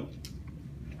 each Wilt.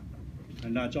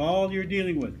 And that's all you're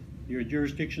dealing with, your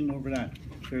jurisdiction over that.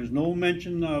 There's no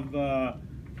mention of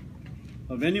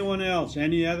anyone else,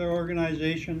 any other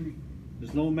organization.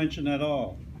 There's no mention at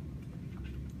all.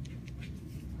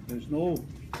 There's no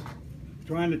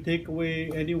trying to take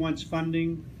away anyone's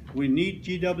funding. We need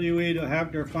GWA to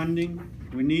have their funding.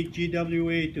 We need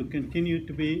GWA to continue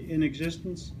to be in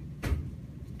existence.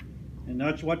 And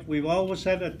that's what we've always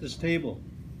said at this table.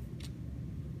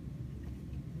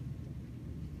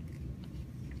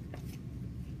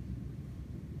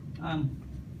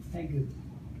 Thank you.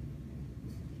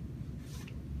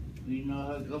 You know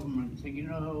how government think, you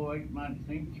know how white man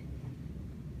think?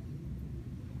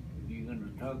 You're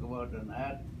gonna talk about an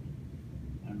ad,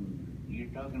 and you're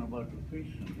talking about the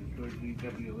fish, and that's where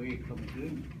GWA comes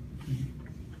in.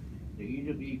 They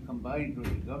either be combined with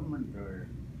the government or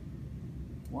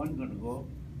one gonna go.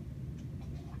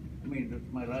 I mean, that's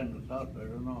my line of thought, I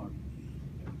don't know.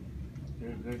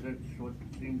 That's what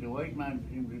the white man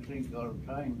seems to think all the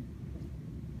time.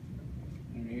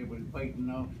 And he was fighting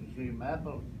off the same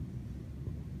apple.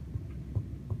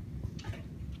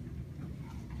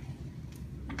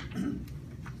 You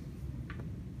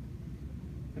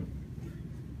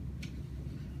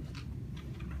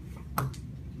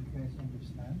guys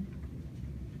understand?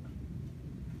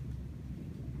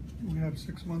 We have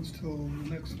 6 months till the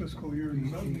next fiscal year.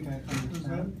 Does that Do you guys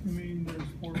understand? mean there's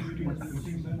 4 meetings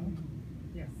between then?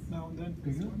 Yes. Now and then?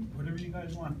 Do you? Whatever you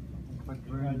guys want. But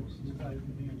You guys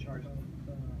will be in charge of.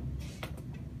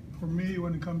 For me,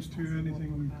 when it comes to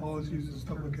anything, policies and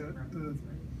stuff like that,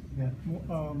 yeah.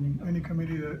 any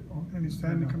committee any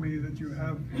standing committee that you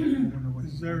have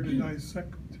is there to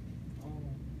dissect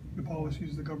the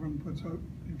policies the government puts out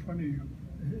in front of you,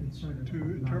 to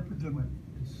interpret them.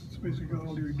 It's basically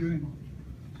all you're doing.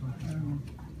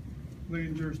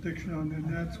 Laying jurisdiction on, and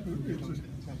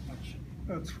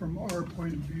that's from our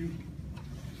point of view,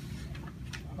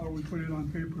 how we put it on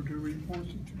paper to reinforce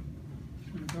it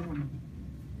to the government.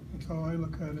 That's how I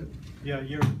look at it. Yeah,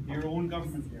 your own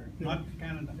government here, not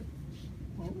Canada.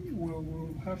 Well,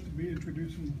 we'll have to be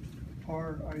introducing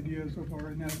our ideas of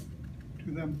our net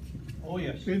to them Oh,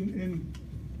 yes. in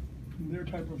their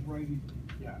type of writing.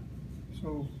 Yeah.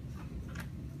 So,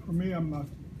 for me, I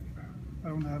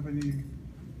don't have any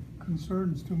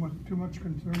concerns, too much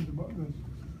concerns about this.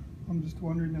 I'm just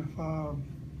wondering if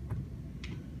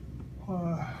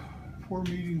 4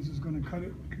 meetings is gonna cut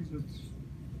it, because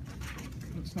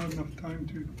it's not enough time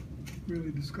to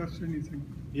really discuss anything.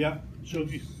 Yeah, so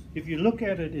if you look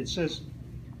at it, it says,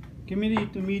 committee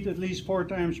to meet at least 4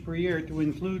 times per year to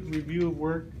include review of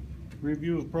work,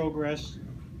 review of progress,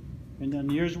 And then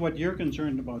here's what you're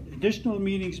concerned about. Additional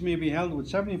meetings may be held with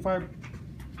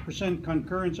 75%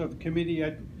 concurrence of the committee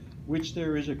at which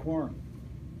there is a quorum.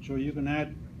 So you can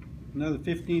add another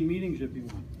 15 meetings if you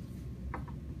want.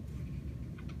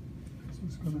 So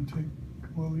it's gonna take,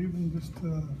 well, even just,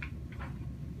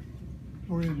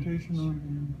 orientation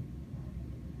on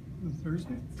the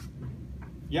Thursday?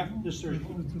 Yeah, this Thursday.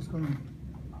 It's just gonna,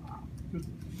 just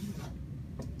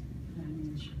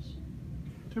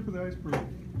tip of the iceberg.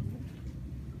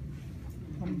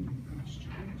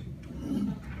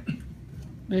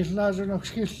 Niillä laatu nog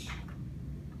skil.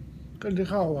 Kan die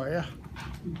gauw, ja.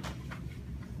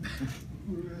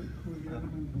 Who are the other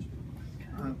members?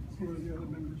 Who are the other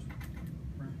members?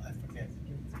 I forget.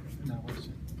 No, what's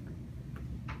it?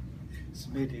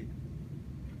 Smitty.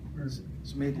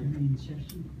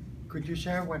 Smitty. Could you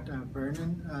share what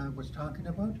Vernon was talking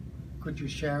about? Could you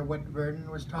share what Vernon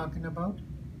was talking about?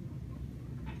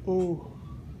 Oh,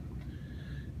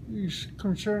 he's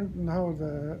concerned in how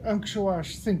the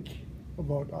Anxoas think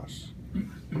about us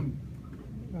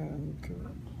and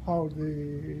how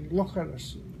they look at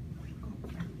us.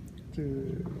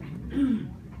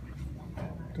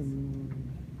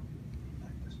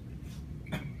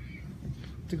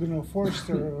 They're gonna force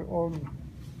their own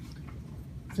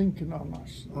thinking on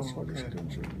us. That's what he's Okay.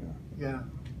 concerned. Yeah.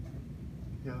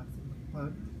 Yeah.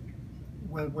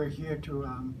 Well, we're here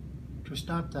to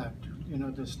stop that. You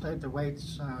know, to stay the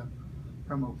whites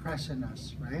from oppressing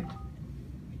us, right?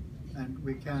 And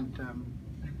we can't.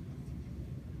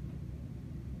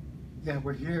 Yeah,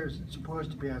 we're here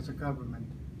supposed to be as a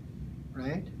government,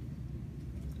 right?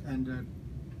 And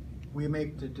we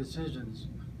make the decisions.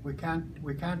 We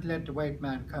can't let the white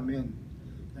man come in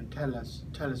and tell us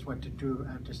what to do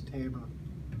at this table.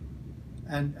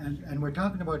 And we're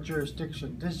talking about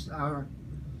jurisdiction.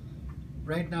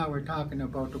 Right now we're talking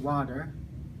about the water.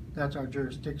 That's our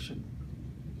jurisdiction.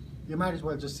 You might as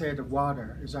well just say the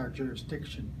water is our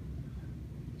jurisdiction.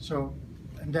 So,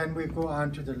 and then we go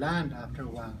on to the land after a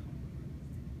while.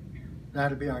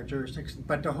 That'll be our jurisdiction.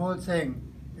 But the whole thing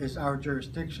is our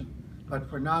jurisdiction. But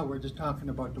for now, we're just talking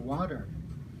about the water.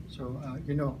 So,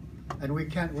 you know, and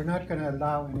we're not going to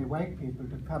allow any white people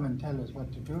to come and tell us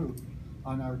what to do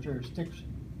on our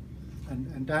jurisdiction.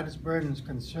 And that is Vernon's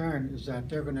concern, is that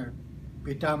they're going to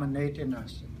be dominating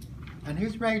us. And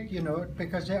he's right, you know,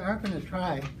 because they are going to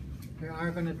try. They are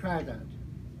going to try that.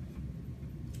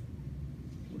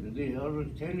 Well, they always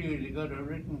tell you they got a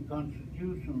written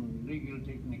constitution, legal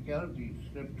technicalities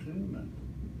steps in that.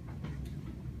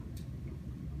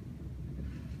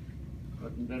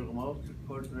 But until come out, the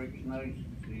court recognized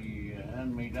the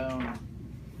hand-me-down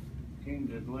thing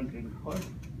that went in court.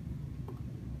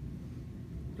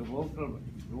 The vocal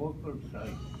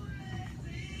side.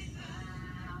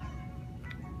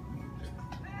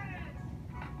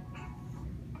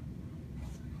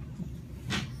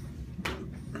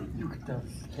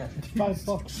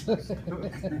 $5.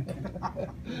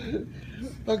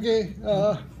 Okay.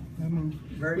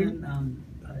 Vernon,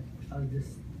 I'll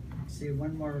just say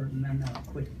one more and then I'll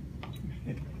quit.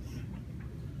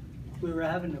 We were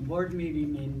having a board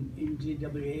meeting in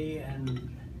GWA and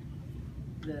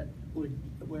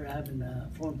we're having a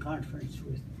phone conference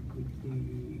with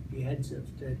the heads of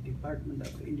the Department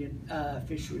of Indian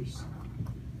Fisheries.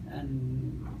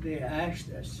 And they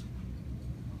asked us,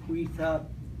 we thought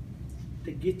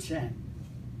the Gitxsan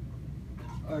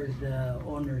are the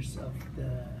owners of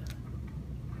the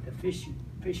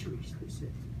fisheries, they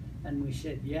said. And we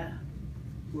said, yeah,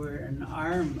 we're an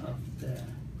arm of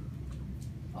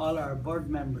all our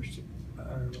board members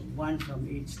are one from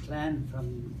each clan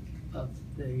of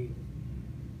the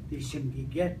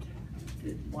Shimgiget.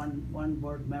 One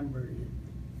board member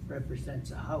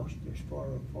represents a house. There's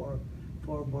four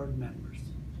board members.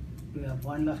 We have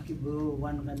one Lakibu,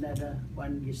 one Ganeda,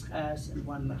 one Gitxsan, and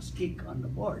one Laskik on the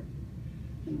board.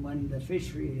 And when the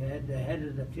head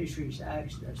of the fisheries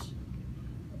asked us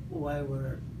why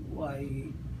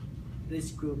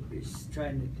this group is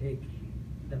trying to take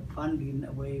the funding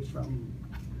away from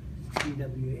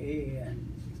CWA,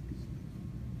 and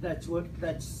that's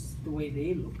the way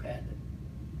they look at it,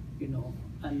 you know.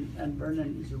 And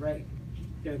Vernon is right.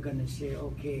 They're gonna say,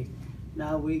 okay,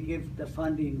 now we give the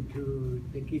funding to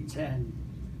the Gitxsan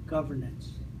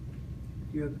governance.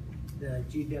 The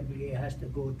GWA has to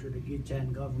go to the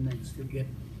Gitxsan governance to get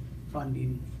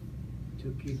funding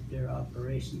to keep their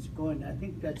operations going. I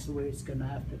think that's the way it's gonna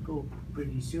have to go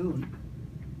pretty soon.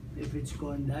 If it's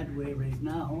going that way right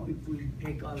now, if we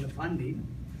take all the funding.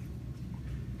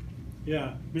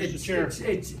 Yeah, Mr. Chair.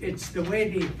 It's the way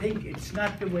they think, it's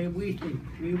not the way we think.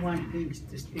 We want things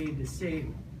to stay the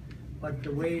same. But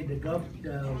the way the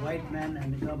white man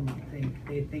and the government think,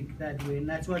 they think that way, and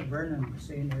that's what Vernon was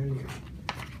saying earlier.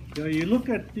 So you look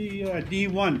at the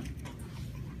D1,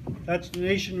 that's the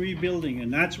nation rebuilding,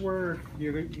 and that's where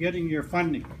you're getting your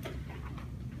funding.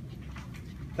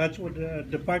 That's what the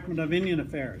Department of Indian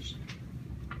Affairs.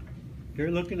 They're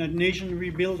looking at nation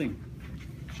rebuilding.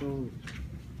 So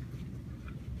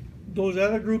those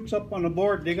other groups up on the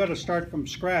board, they gotta start from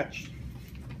scratch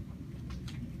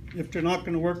if they're not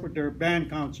gonna work with their band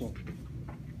council.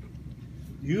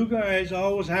 You guys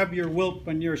always have your WILP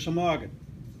and your Samogan.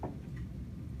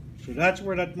 So that's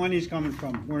where that money's coming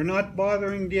from. We're not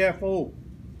bothering DFO.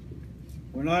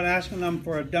 We're not asking them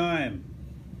for a dime.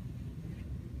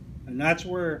 And that's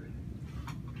where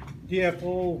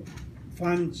DFO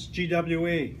funds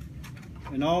GWA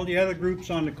and all the other groups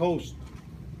on the coast.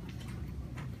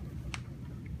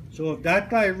 So if that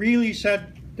guy really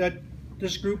said that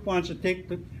this group wants to take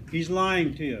the, he's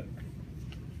lying to you.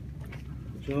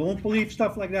 So don't believe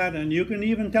stuff like that, and you can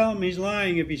even tell him he's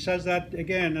lying if he says that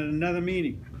again at another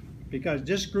meeting. Because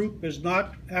this group is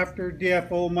not after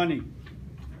DFO money.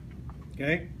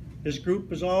 Okay? This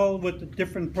group is all with a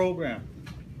different program.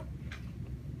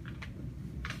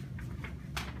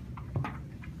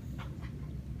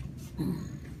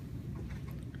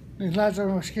 Niet laten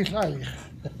we misschien lachen.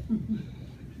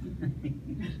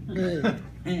 Nee.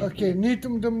 Oké, niet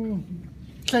om de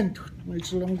cent, maar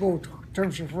iets lang goed,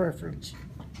 terms of reference.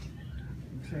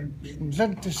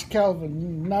 Cent is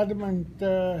Calvin, na de moment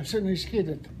zijn is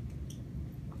schiddet.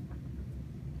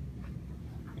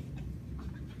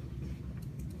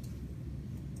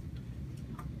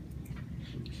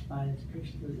 Spies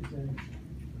Crystal is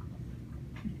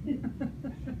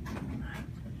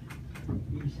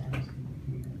he's asking.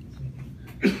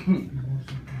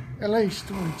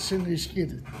 Elijah zijn is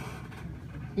schiddet.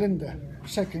 Linda,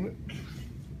 second.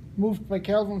 Moved by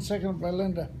Calvin, second by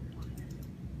Linda.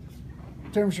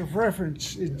 Terms of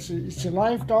reference, it's a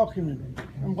live document.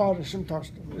 I'm glad it's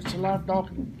a live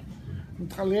document.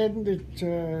 Het geleden dit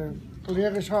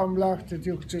collega's gaan laag dat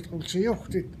je het al zeer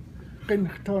dit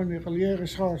ingetoond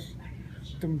collega's gaat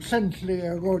dem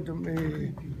centle goed om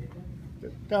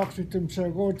dacht het hem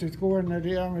zo goed het gewoon naar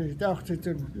de andere dacht het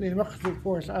hem nee wacht het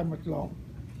voor aan met lang.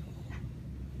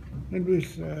 En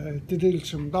dus the deal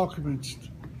some documents.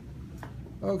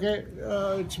 Okay,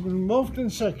 it's been moved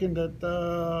and seconded.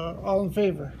 All in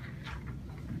favor?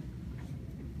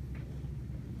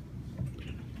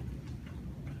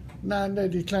 None they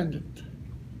declined it.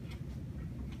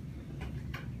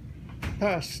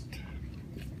 Passed.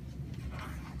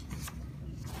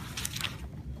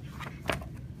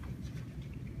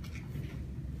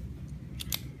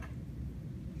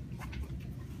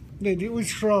 Lady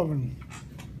Wishraven.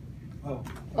 Oh.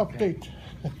 Update.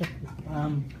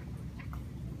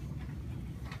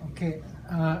 Okay,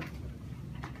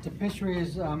 the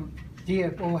fisheries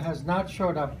DFO has not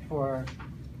showed up for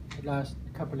the last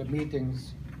couple of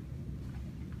meetings.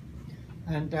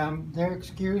 And their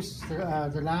excuse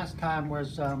the last time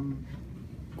was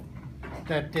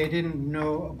that they didn't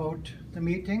know about the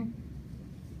meeting.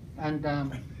 And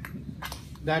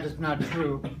that is not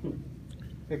true,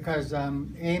 because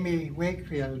Amy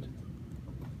Wakefield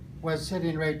was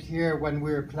sitting right here when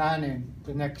we were planning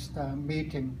the next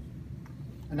meeting.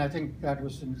 And I think that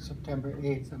was in September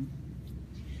 8th,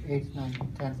 8th,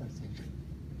 9th, 10th, I think.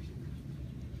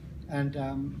 And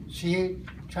she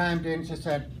chimed in, she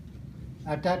said,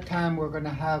 at that time we're going to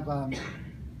have a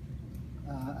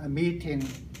meeting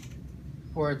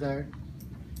for the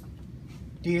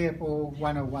DFO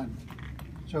 101.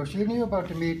 So she knew about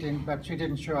the meeting, but she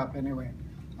didn't show up anyway.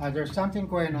 There's something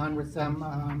going on with them.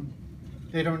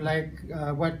 They don't like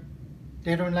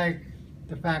they don't like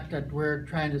the fact that we're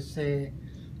trying to say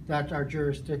that's our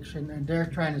jurisdiction, and they're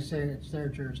trying to say it's their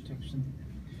jurisdiction.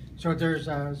 So there's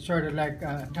sort of like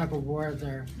a tug of war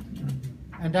there.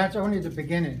 And that's only the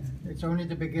beginning. It's only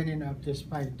the beginning of this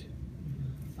fight.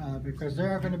 Because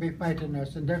they're going to be fighting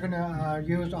us, and they're going to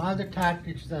use all the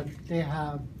tactics that they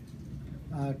have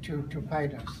to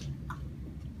fight us.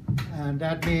 And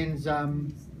that means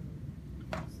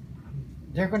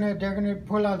they're gonna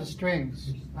pull all the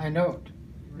strings. I know it.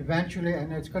 Eventually,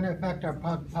 and it's going to affect our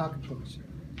pocketbooks.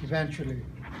 Eventually,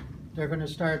 they're going to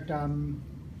start,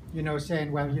 you know,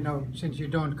 saying, well, you know, since you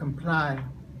don't comply,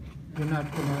 you're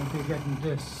not going to be getting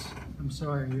this. I'm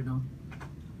sorry, you know.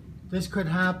 This could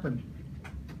happen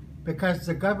because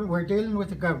the government, we're dealing with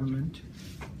the government.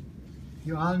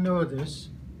 You all know this.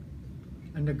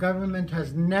 And the government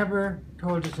has never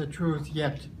told us the truth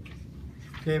yet.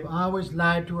 They've always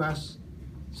lied to us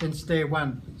since day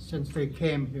one, since they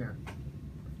came here.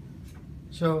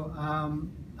 So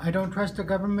I don't trust the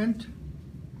government.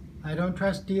 I don't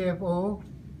trust DFO.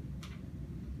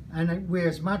 And we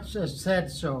as much as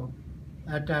said so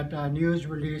at that news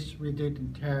release we did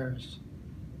in Terrace.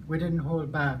 We didn't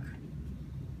hold back.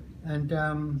 And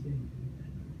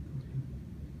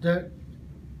the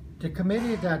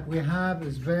committee that we have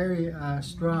is very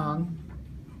strong.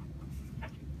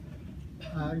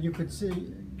 You could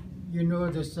see, you know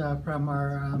this from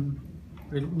our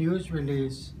news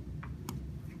release.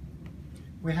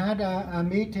 We had a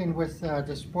meeting with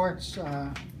the sports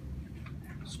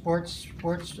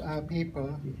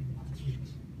people.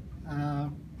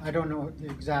 I don't know the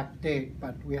exact date,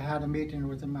 but we had a meeting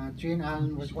with them. Jean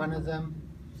Allen was one of them,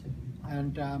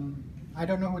 and I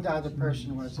don't know who the other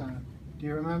person was. Do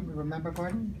you remember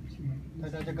Gordon?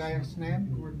 That other guy's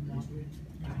name?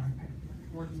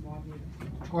 Gordon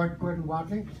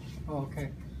Wadley? Oh,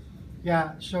 okay.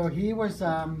 Yeah, so he was,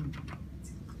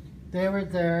 they were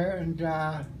there, and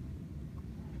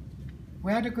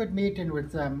we had a good meeting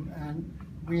with them, and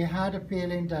we had a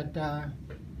feeling that,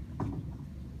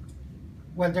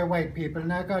 well, they're white people,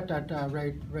 and I got that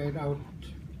right out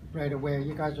right away.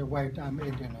 You guys are white, I'm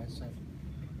Indian, I said.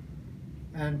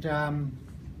 And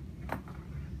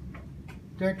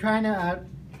they're trying to,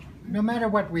 no matter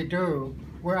what we do,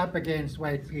 we're up against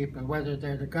white people, whether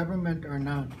they're the government or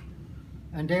not.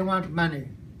 And they want money.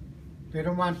 They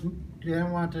don't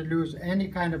want to lose any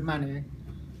kind of money.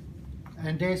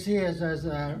 And they see us as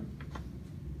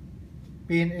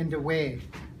being in the way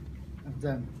of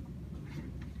them.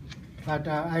 But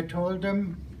I told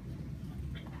them,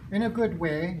 in a good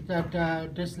way, that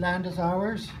this land is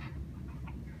ours,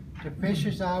 the fish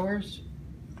is ours.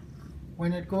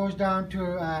 When it goes down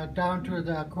to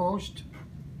the coast,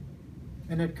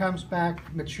 and it comes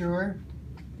back mature,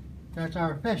 that's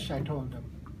our fish, I told them.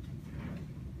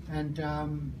 And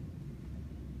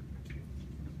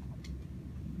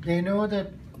they know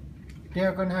that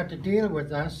they're going to have to deal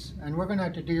with us, and we're going to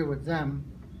have to deal with them.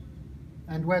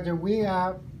 And whether we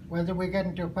get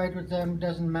into a fight with them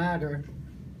doesn't matter.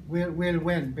 We'll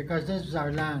win, because this is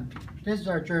our land. This is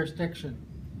our jurisdiction.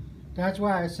 That's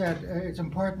why I said it's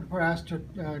important for us to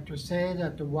say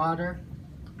that the water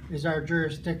is our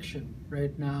jurisdiction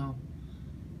right now.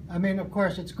 I mean, of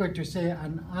course, it's good to say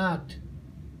an at,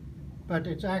 but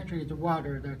it's actually the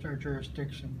water that's our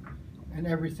jurisdiction and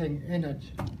everything in it.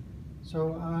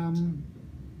 So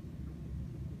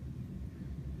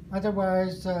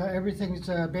otherwise, everything's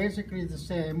basically the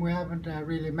same. We haven't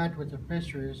really met with the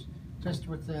fisheries, just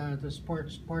with the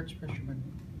sports fishermen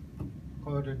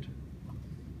quoted.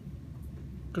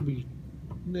 Could be.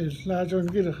 There's large on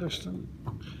Gitxsan.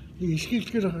 The skills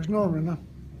Gitxsan normal, no?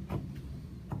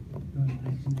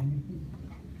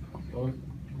 Well,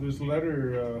 this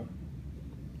letter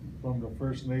from the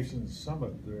First Nations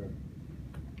Summit there,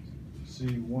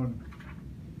 C1,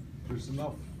 there's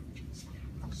enough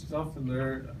stuff in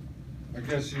there. I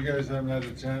guess you guys haven't had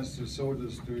a chance to show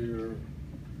this to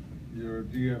your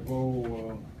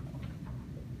DFO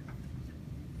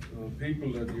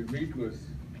people that you meet with.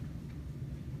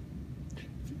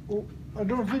 Well, I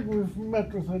don't think we've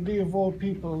met with the DFO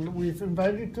people. We've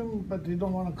invited them, but they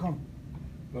don't want to come.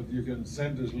 But you can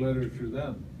send this letter to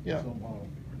them somehow.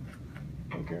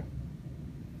 Okay.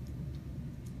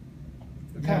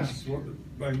 Because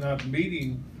by not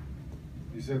meeting,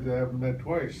 you said they haven't met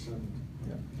twice, and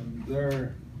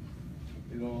their,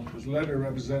 this letter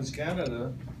represents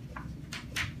Canada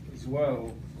as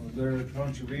well. They're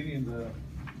contravening the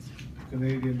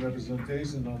Canadian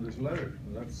representation on this letter.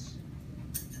 That's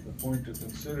the point to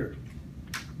consider.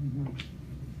 Mm-hmm.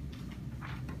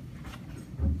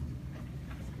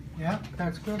 Yeah,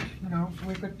 that's good.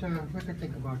 We could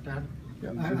think about that.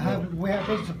 Yeah.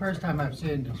 This is the first time I've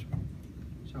seen this one.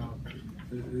 So.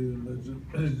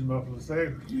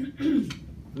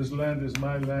 This land is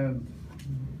my land.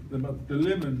 The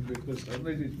lemon, because I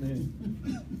made it name.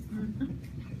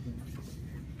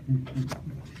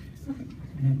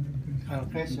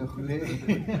 Okay, so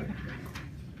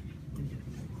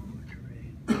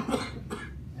And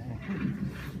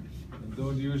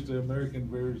don't use the American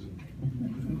version.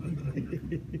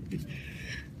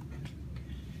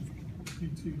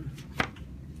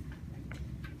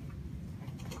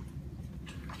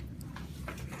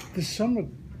 The summit,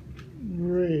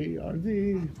 Ray, are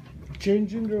they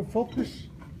changing their focus?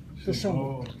 The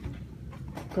summit?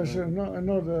 Because I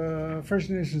know the First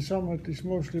Nation Summit is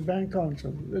mostly band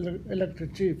council,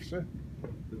 elected chiefs.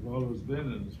 They've always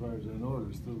been, and as far as I know,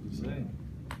 they're still the same.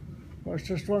 I was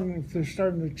just wondering if they're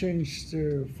starting to change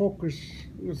their focus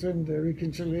within the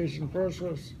reconciliation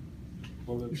process.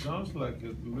 Well, it sounds like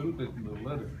it a little bit in the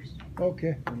letters.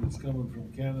 Okay. And it's coming from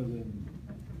Canada and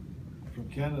from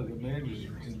Canada mainly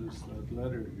in this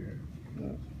letter here. Yeah.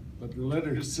 But the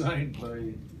letter is signed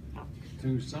by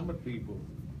two Summit people.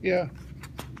 Yeah,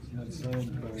 It's not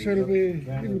signed by. so it'll be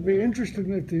Canada. interesting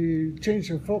if they change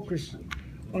their focus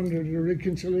under the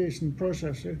reconciliation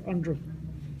process, under.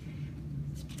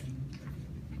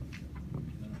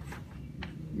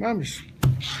 Mams,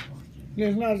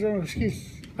 there's not so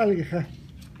skis, alligator.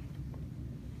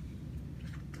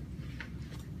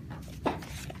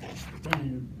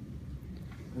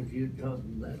 As you're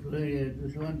talking that way,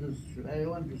 I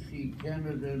want to see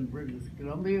Canada and British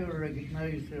Columbia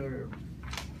recognize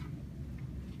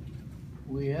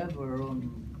we have our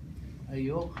own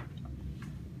Ayok.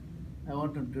 I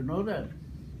want them to know that.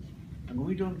 And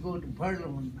we don't go to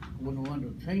Parliament when we want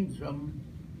to change something.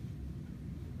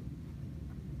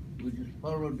 We just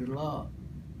follow the law.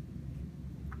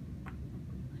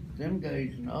 Them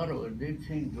guys in Ottawa, they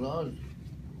change laws.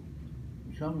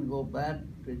 If something go bad,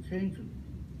 they change it.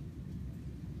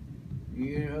 You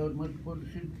hear how much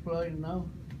bullshit flying now?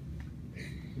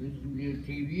 Listen to your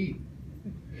TV.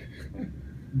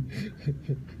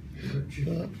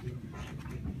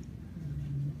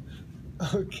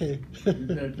 Okay.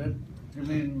 I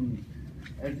mean,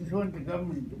 I just want the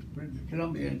government of British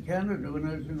Columbia and Canada, when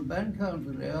I was in the band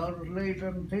council, they always laid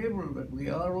on the table that we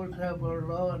always have our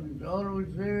law and it's always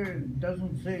there and it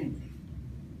doesn't change.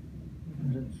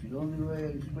 And that's the only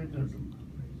way I split them.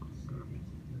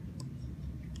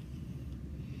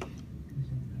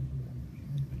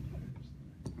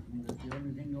 And that's the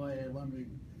only thing why I want to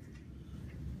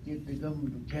get the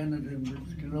government of Canada and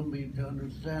British Columbia to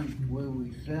understand where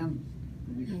we stand.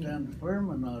 We stand firm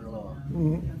in our law.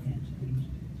 Mhm.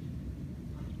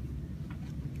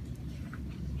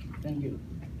 Thank you.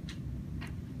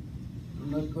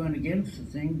 I'm not going against the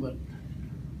thing, but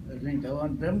I think I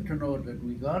want them to know that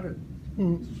we got it.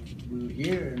 Mhm. We're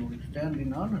here and we're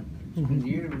standing on it. It's been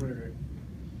here for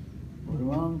a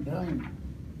long time.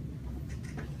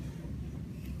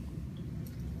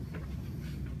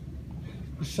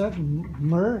 Is that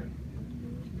Myrrh?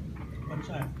 What's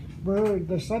that? Myrrh,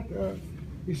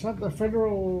 is that the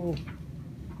federal?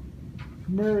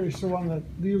 Myrrh is the one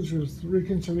that deals with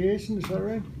reconciliation, is that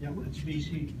right? Yeah, it's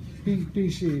BC.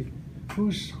 BC.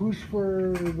 Who's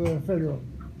for the federal?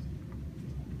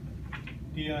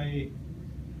 DIA.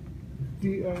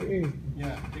 DIA.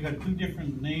 Yeah, they got two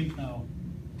different names now.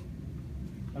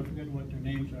 I forget what their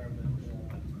names are,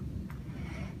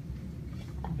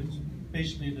 but it's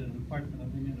basically the Department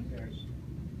of Indian Affairs.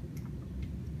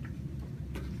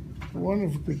 I wonder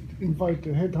if we could invite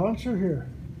the head honcho here.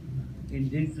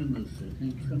 Indigenous, I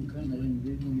think some kind of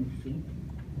indigenous thing.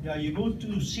 Yeah, you go to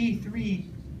C3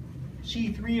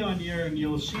 on here and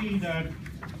you'll see that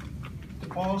the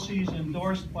policy is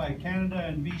endorsed by Canada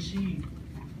and BC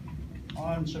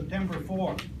on September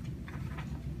 4.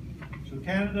 So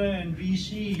Canada and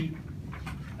BC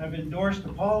have endorsed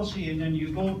the policy, and then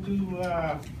you go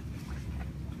to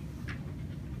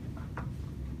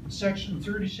section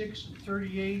 36 and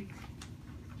 38,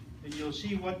 and you'll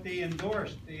see what they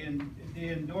endorsed. They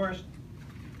endorsed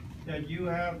that you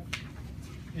have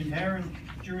inherent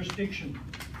jurisdiction.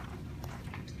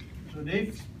 So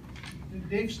they've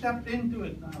stepped into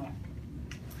it now.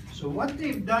 So what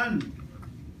they've done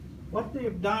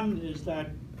is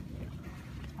that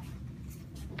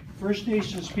First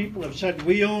Nations people have said,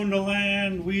 we own the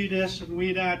land, we this and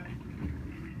we that.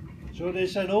 So they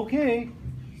said, okay,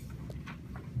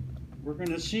 we're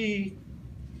gonna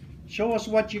show us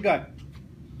what you got.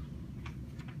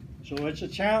 So it's a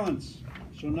challenge.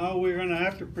 So now we're gonna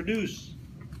have to produce.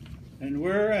 And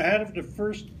we're ahead of the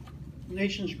First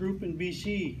Nations group in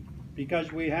BC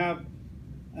because we have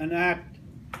an act,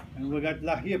 and we got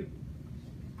Lahip,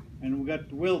 and we got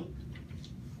the Wilp,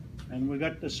 and we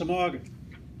got the Samoga.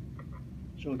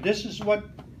 So this is what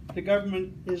the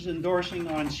government is endorsing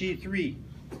on C3.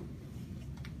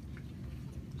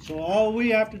 So all we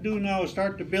have to do now is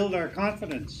start to build our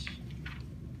confidence.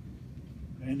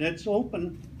 And it's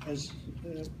open as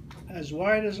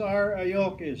wide as our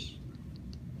Ayok is.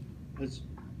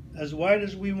 As wide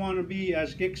as we want to be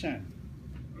as Gitxsan.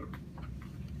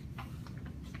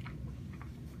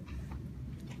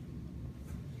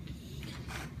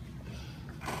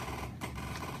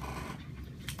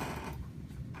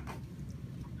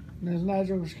 There's not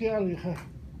so scary.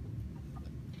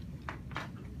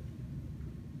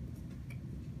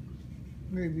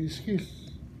 Maybe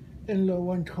skills in the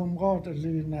one come out at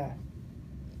least now.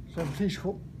 Some fish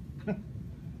hook.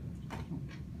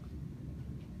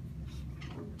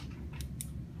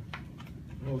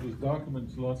 Well, there's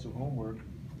documents, lots of homework.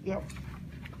 Yep.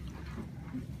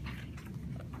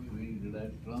 We need to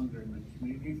last longer next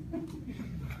meeting.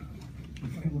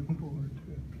 I'm looking forward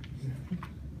to it.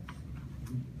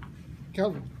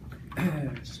 Calvin.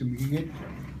 Sumigit.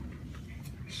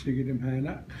 Sige dem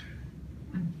hana.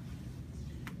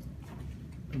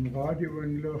 Am radio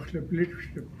en loch le blitz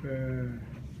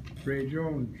Ray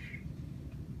Jones.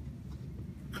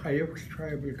 Coyotes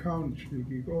Tribal Council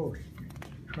goes.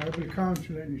 Tribal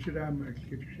Council in Sudan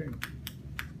Gitxsan.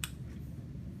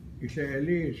 Is a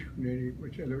lease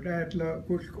which allowed la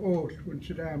good oath when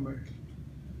Sudan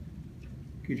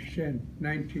Gitxsan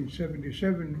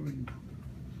 1977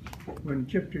 when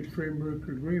Chipted Framework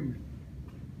Agreement.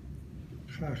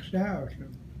 Graag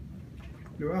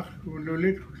Loach when lo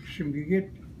lit Simgit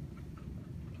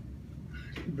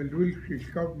Belwilk's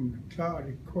government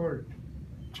clearly court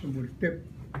some will tip.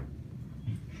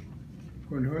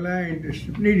 When Holland is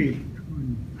needed,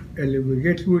 when we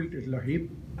get wood at Lahib,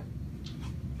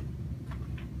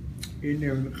 in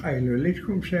a Kailo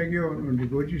Litcom Sagion on the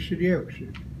Goji City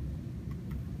exit.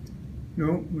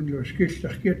 No, when los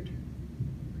Kistach get.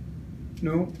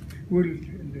 No, wood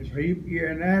in the Lahib,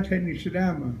 and at any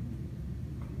Sadama.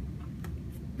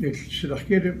 Let's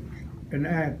get him an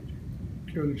ad,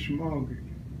 kill small.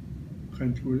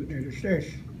 Can't will at a slash.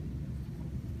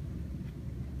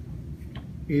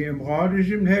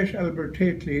 Radism has Albert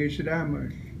Tately is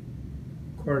dames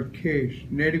court case.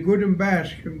 Net a good and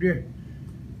bask from there.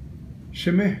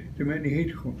 Seme the many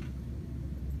hate home.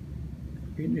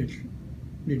 In it,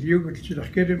 Nid you to the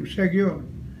Kedem Sagion.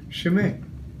 Seme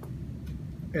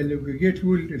Elu get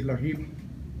wool at Lahib.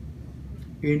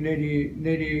 In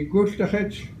Neddy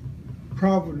Gustahets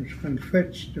province and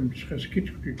fetch them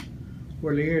Skaskitri.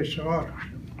 Well, here's art.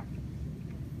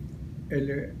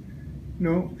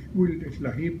 No, will it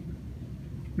Lahib.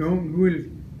 No, will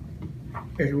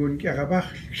it won't get a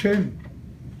back. Gitxsan.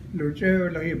 Lodge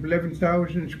Lahib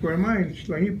 11,000 square miles.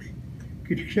 Lahib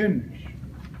Gitxsan.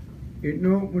 It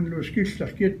no, when los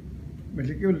Gitxsan get, but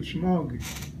the old smog.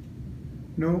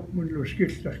 No, when los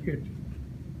Gitxsan get.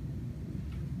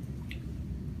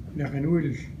 Nagan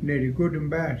will need good and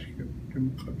bad.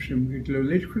 Some get low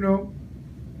lit no.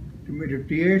 To meet up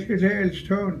the eight is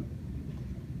Elstone.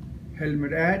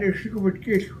 Helmet aardig wat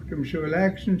kies, om zo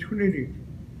laxend kunedig.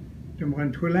 Om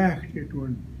gaan toelacht dit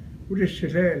doen. Hoe is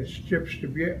het heel strips te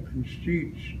bieden en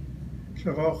steeds.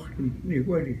 Zo rocht hem niet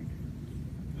worden.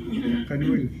 Kan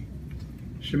wil.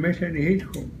 Ze met hen niet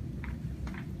komen.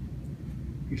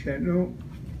 Ik zei no.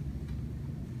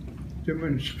 De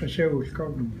mens gezegd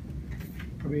komen.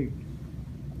 Kijk.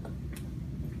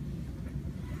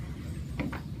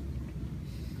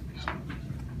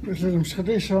 We zijn hem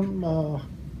schadisam,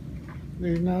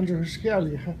 Leonardo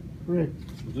Scali, Rick.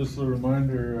 Just a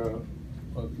reminder,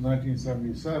 of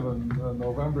 1977,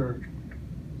 November,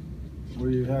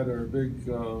 we had our big,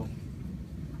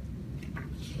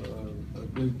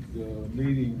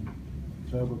 meeting,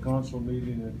 tribal council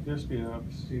meeting in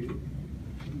Kiskiaps.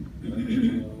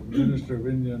 Minister of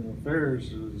Indian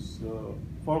Affairs is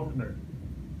Faulkner.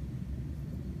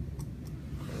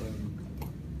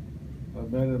 I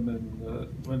met him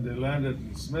when they landed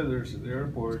in Smithers at the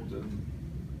airport, and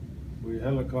we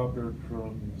helicoptered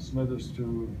from Smithers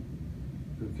to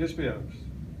Kiskiaps.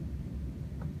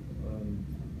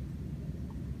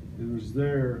 It was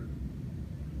there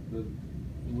that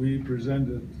we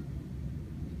presented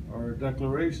our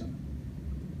declaration,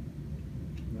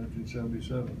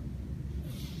 1977.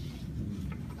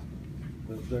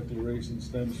 That declaration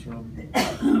stems from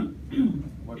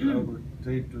what Albert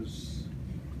Tate was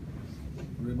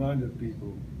reminded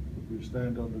people that we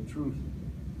stand on the truth.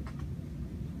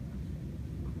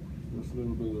 Just a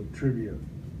little bit of trivia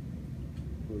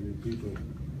for you people.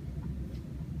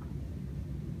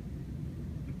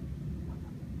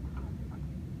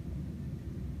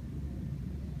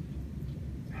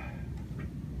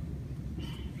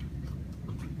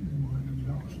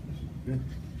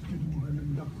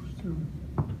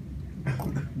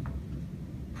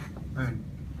 And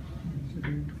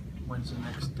when's the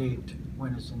next date?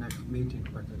 When is the next meeting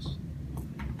for this?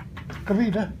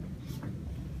 Kavita.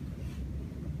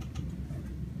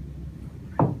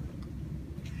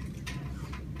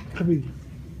 Kavita.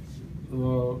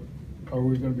 Are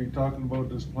we going to be talking about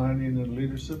this planning and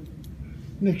leadership?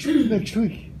 Next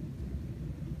week.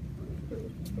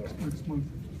 Next month.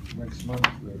 Next month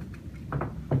there.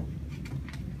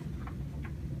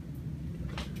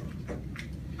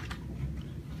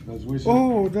 As we said,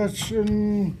 Oh, that's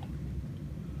in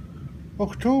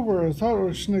October. I thought it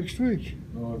was next week.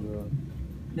 no,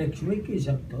 Next week is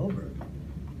October.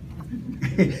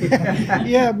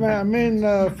 Yeah, man, I mean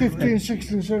 15,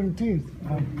 16, 17.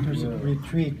 There's a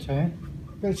retreat, eh?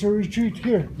 That's a retreat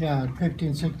here. Yeah,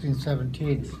 15, 16,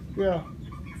 17. Yeah.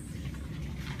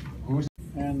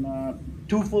 on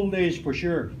 2 full days for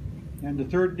sure. And the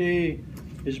third day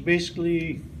is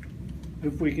basically,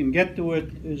 if we can get to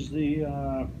it, is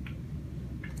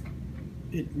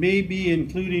it may be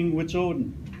including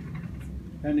Witsoden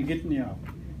and the Gitxsan.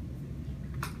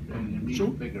 So you need So- a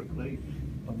bigger place.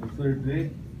 On the third day?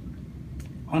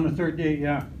 On the third day,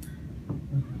 yeah.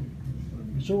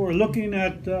 So we're looking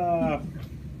at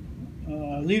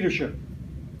leadership,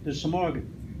 the Samogan.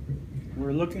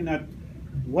 We're looking at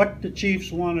what the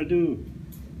chiefs want to do,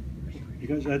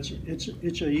 because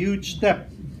it's a huge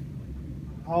step.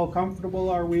 How comfortable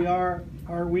are we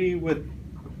with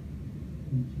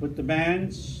the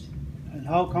bands, and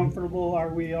how comfortable are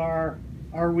we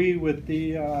with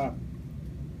the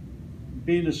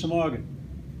being a Samogan?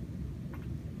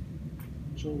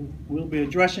 So we'll be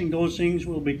addressing those things.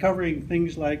 We'll be covering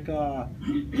things like a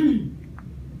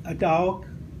dawk.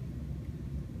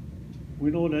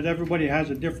 We know that everybody has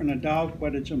a different dawk,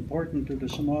 but it's important to the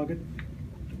Samogan.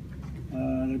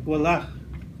 The gwalach,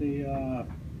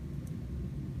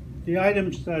 the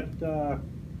items that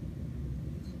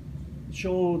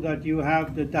show that you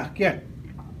have the daket,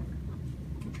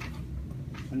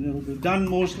 and it'll be done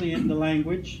mostly in the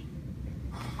language,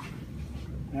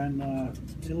 and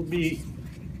it'll be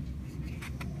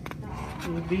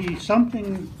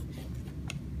something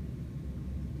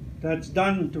that's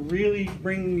done to really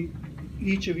bring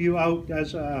each of you out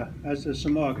as a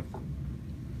Samogan.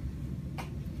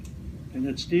 And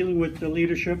it's dealing with the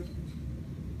leadership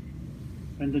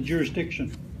and the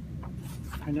jurisdiction.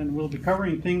 And then we'll be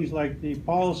covering things like the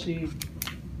policy.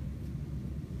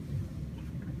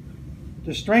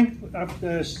 The strength of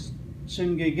the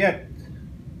Singiget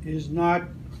is not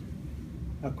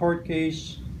a court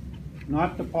case,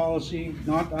 not the policy,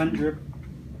 not UNDRIP.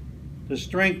 The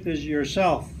strength is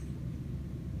yourself.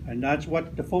 And that's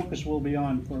what the focus will be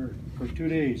on for 2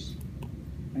 days.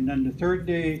 And then the third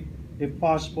day, if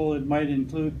possible, it might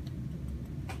include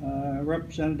a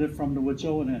representative from the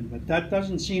Wet'suwet'en end, but that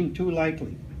doesn't seem too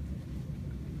likely.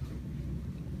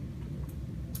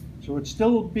 So it's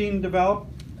still being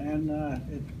developed, and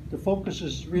the focus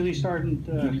is really starting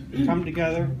to come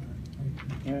together,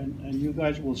 and you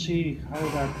guys will see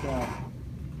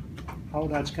how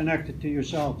that's connected to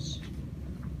yourselves.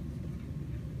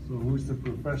 So who's the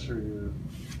professor you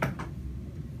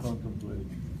contemplate?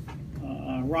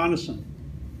 Ronison.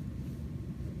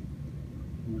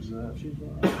 Who's that? She's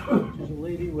a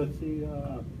lady with the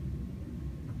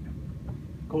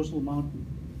Coastal Mountain.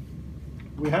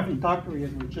 We haven't talked to her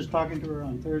yet. We're just talking to her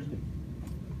on Thursday.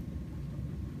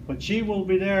 But she will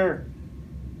be there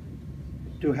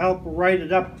to help write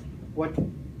it up, what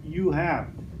you have.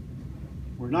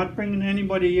 We're not bringing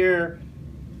anybody here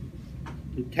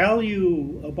to tell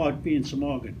you about being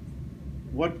Samogan.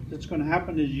 What's going to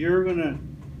happen is you're going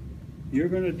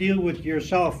to deal with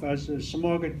yourself as a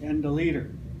Samogan and the leader.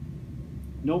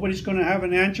 Nobody's going to have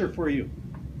an answer for you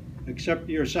except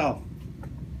yourself.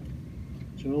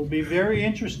 So it'll be very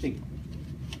interesting.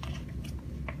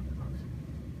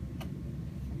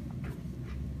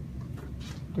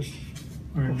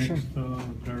 Our next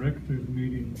director's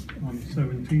meeting on the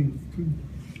 17th,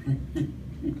 too.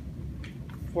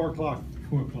 4 o'clock.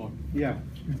 4 o'clock. Yeah.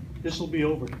 This will be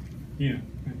over. Yeah,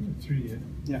 at 3, yeah.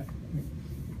 Yeah.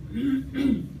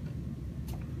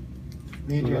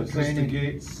 Media So that's just the training.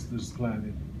 gates that's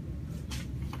planning.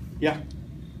 Yeah.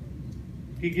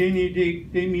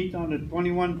 They meet on the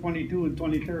 21, 22, and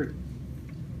 23rd.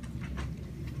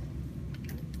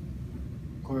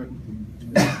 Court.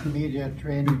 Media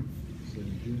training.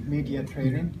 Media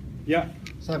training, Yeah.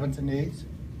 7th and 8th.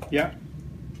 Yeah.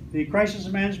 The crisis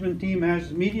management team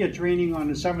has media training on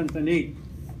the 7th and 8th.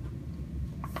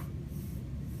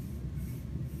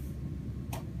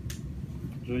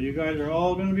 So you guys are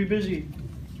all going to be busy.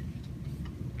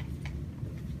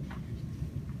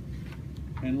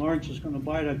 And Lawrence is going to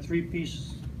buy that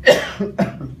 3-piece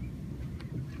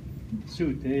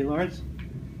suit, eh, Lawrence?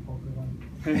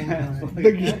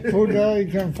 Biggest pooda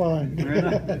you can find.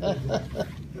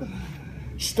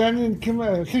 Standing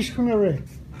Kishkunare.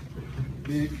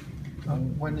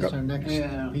 When is our next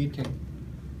Yeah. meeting?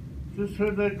 Just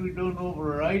so that we don't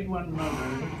override one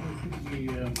another, there should be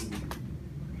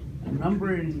a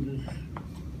number in this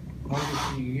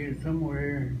policy here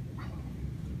somewhere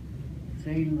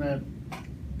saying that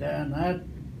that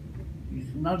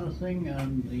is not a thing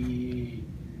on the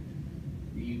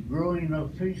growing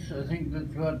of fish. I think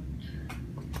that's what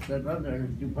that other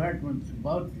department's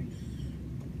about, is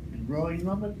the growing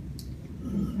of it.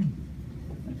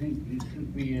 I think it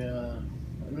should be a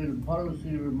little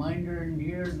policy reminder in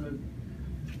here that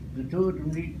the two of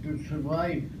them need to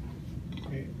survive.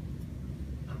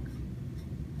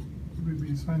 Would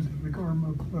be scientific arm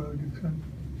of Gitxsan.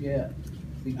 Yeah,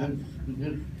 because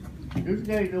those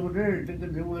guys over there, they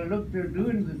could say, well, look, they're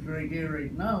doing this right here,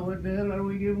 right now, what the hell are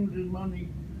we giving this money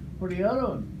for the other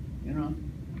one, you know?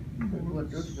 That's what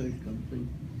those guys come think.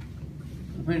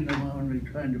 I mean, I'm only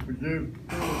trying to preserve.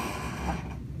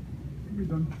 We're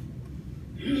done.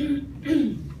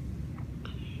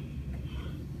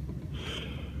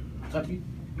 Copy?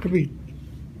 Copy.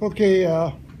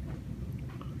 Okay,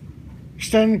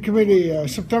 Standing Committee,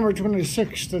 September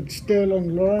 26th, it's Dale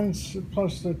and Lawrence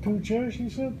plus the 2 chairs, you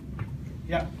said?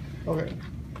 Yeah, Okay.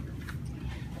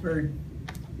 Bird.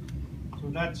 so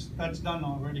that's done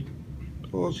already. See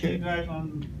you Okay, guys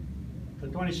on the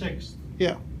 26th.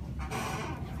 yeah.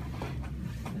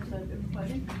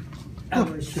 I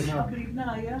was, Standing No.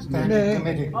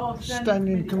 committee.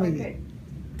 Standing Committee.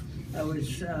 I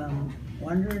was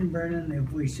wondering, Vernon,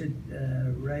 if we should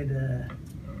write a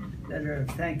letter of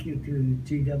thank you to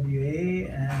GWA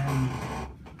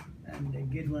and the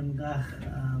Gitxsan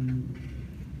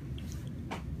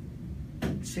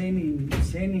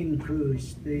sailing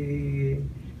cruise. They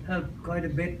helped quite a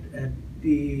bit at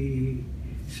the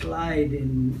slide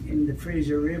in the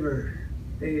Fraser River.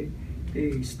 They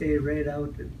stayed right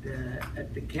out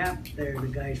at the camp there. The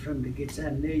guys from the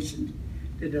Gitxsan Nation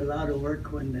did a lot of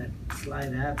work when that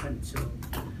slide happened. So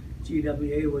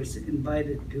GWA was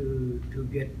invited to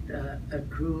get a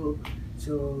crew.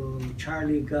 So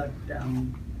Charlie got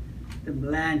the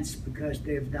Lance because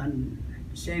they've done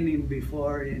sailing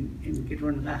before in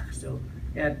Gitxsan. So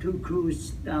they had 2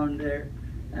 crews down there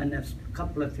and a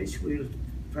couple of fish wheels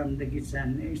from the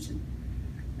Gitxsan Nation.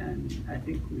 And I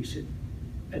think we should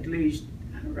at least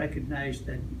recognize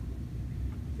that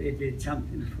they did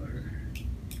something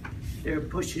they're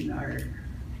pushing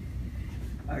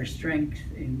our strength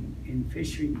in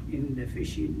fishing, in the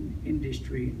fishing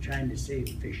industry and trying to save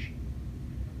fish.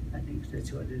 I think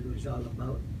that's what it was all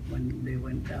about when they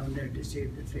went down there to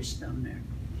save the fish down there.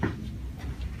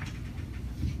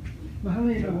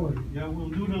 Yeah, we'll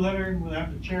do the letter and we'll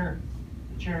have the chair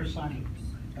sign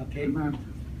it. Okay,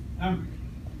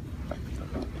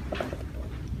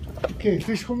 Okay,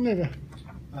 fish from there.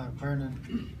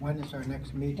 Vernon, when is our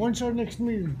next meeting? When's our next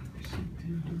meeting?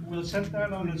 We'll set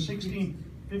that on the 16th,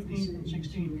 15th and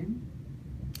 16th.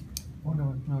 Oh,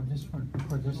 no, this one,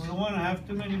 for this. We don't wanna have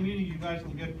too many meetings, you guys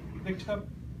will get mixed up.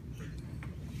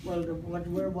 well, what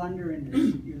we're wondering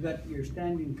is, you got your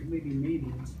standing committee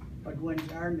meetings, but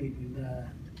when's our meeting,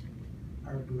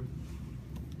 our group?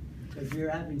 Because you're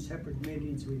having separate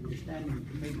meetings with your standing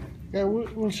committee. Yeah,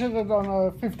 we'll set it on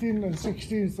 15th and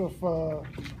 16th of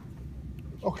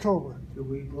October. Do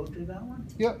we go to that one?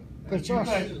 Yeah, that's You us.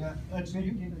 guys,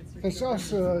 That's us,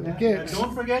 the and Gates.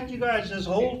 don't forget, you guys, this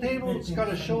whole table is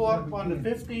gonna show up on the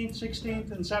 15th,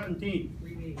 16th and 17th.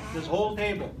 This whole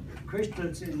table.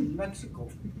 Crystal's in Mexico.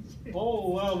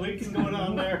 Oh, well, we can go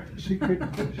down there. She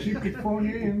could phone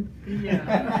you in.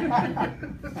 Yeah.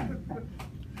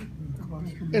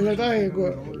 Eladai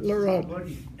go, Rod.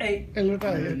 Hey.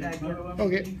 Eladai.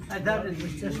 Okay. I thought it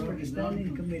was just for the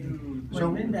standing committee.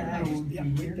 When Linda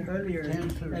asked earlier,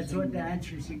 that's what the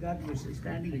answer she got was the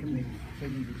standing committee.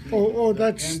 Oh,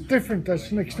 that's different.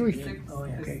 That's next week. Oh,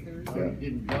 yeah. Okay.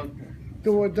 Didn't doctor.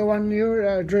 The one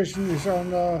you're addressing is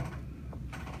on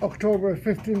October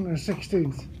 15th and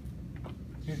 16th.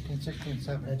 15, 16,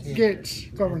 17. Gates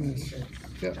governance.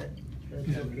 Yeah.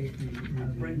 That's okay. I'll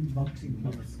bring boxing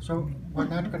gloves. So we're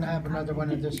not gonna have another one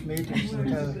of this meetings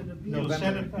until You'll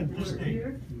set it November? at this date.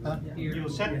 Huh? You'll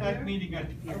set that meeting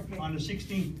on the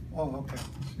 16th. Oh, okay,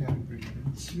 yeah.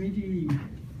 Sweetie,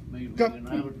 Maybe we Go. can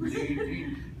have it for the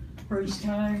 18th. first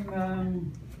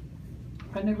time,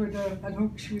 I never had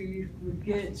hooks with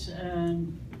Gates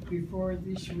and before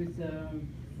this with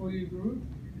full group.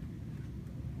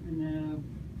 And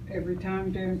every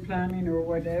time they're planning or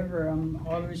whatever, I'm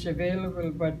always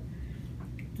available, but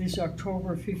this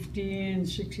October 15th,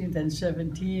 16th and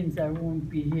 17th, I won't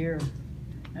be here.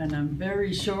 And I'm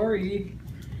very sorry,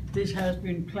 this has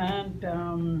been planned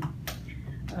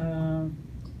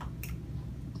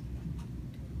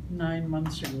 9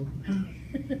 months ago.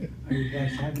 Are you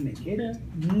guys having a kid?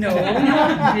 No,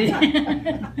 not me.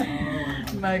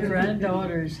 My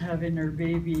granddaughter's having her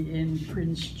baby in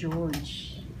Prince George.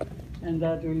 And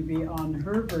that will be on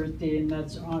her birthday, and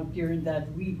that's on during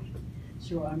that week.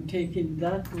 So I'm taking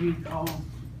that week off.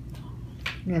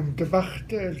 De wacht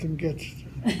them Gates.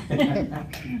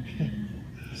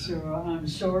 So I'm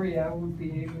sorry I won't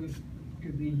be able to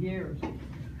be here.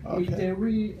 Okay. The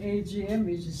real AGM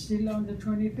is still on the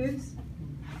 25th?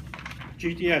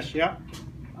 GTS, yeah,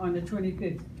 On the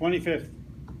 25th, 25th.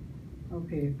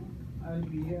 okay. I'll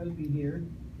be here.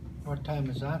 What time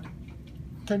is that?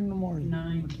 10 in the morning.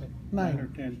 9. 9 or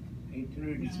 9. 10.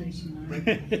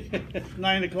 8:30.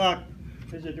 9 o'clock.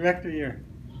 There's a director here.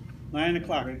 9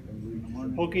 o'clock.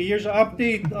 Okay, here's an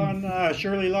update on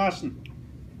Shirley Lawson.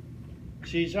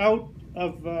 She's out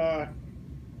of,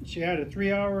 she had a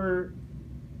 3-hour,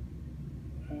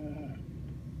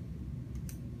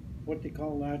 what they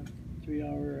call that?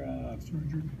 3-hour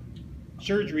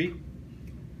surgery.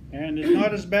 And it's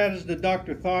not as bad as the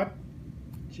doctor thought.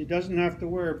 She doesn't have to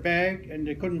wear a bag, and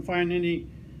they couldn't find any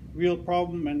real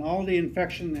problem, and all the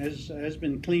infection has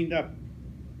been cleaned up.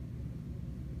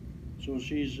 So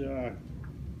she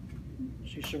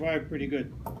survived pretty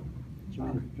good.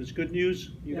 So it's good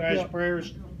news. You guys' Yeah.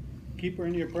 prayers, keep her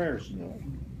in your prayers.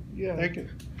 Yeah. Thank you.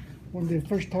 When they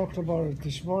first talked about it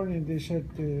this morning, they said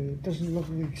it doesn't look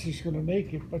like she's going to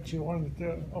make it, but she wanted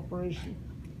the operation.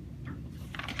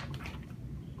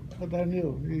 But I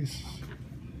knew,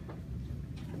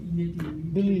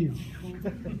 believe.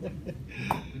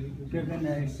 You're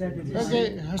gonna set it.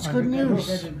 Okay, that's good news.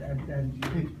 Set it at that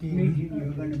meeting,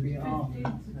 you're gonna be off.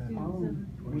 Oh.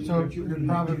 So you'll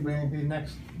probably be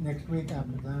next week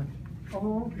after that.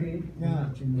 Oh, okay.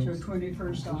 Yeah. So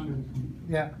 21st on.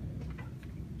 Yeah.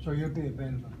 So you'll be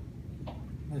available.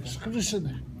 It's good to sit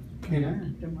there. Yeah,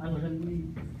 them other than me.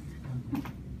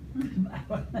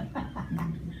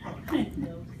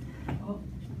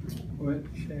 Well,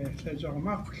 c'est un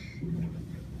remarque.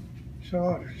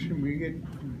 Så som vi igen,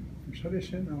 så det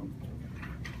sender om.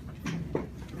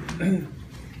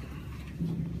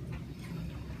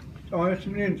 Og jeg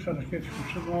simpelthen trækker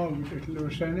som overgivet til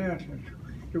at sende af sig.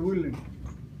 Det ville.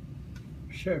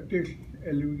 Så det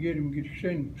eller vi giver dem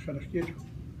Gitxsan trækker.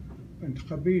 Men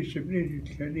træbig simpelthen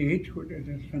til det hit ud af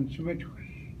det transmet.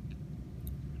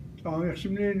 Og jeg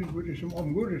simpelthen kunne det som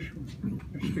omgås.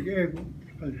 Jeg skal ikke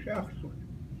al sagt.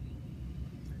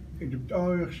 إذا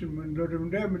بتأويخ من لودم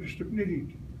دائما تستبنديد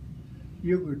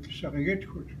يقول سرقت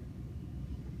خد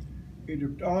إذا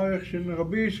بتأويخ من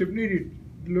ربيس بنديد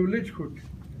لولد خد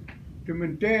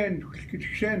تمنتين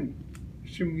كتشان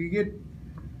سمجيت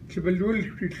تبلول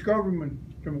في الكوفمنت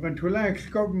تمغن تولاك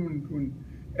الكوفمنت ون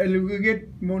اللي جيت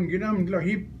مون جنام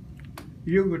لهيب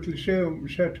يقول لسيوم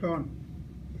ساتون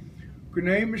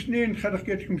كنا يوم سنين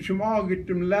خلقتكم سماغت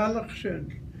تملالق سن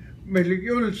مهلك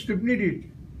يقول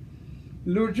تستبنديد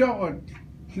لو جاءت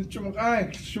تسمعك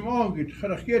تسمعك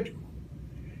خرجتك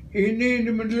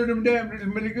إني من لهم دائم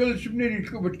الملكال سبني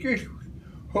الكوبت كيش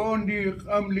هون دي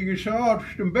قام لي صار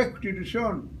تنبكتي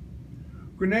تسون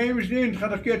كنا يوم سنين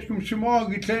خرجتكم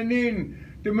سمعك ثانيين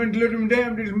تمن لهم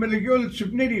دائم الملكال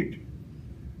سبني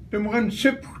تمغن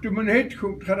سبخ تمن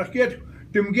هتكم خرجتكم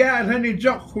تمجال هني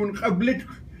جاكون قبلتك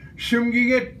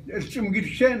سمجيت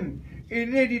شن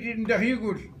إني دي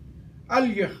ندهيقول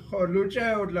أليخ لو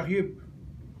جاءت لهيب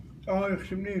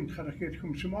سمنين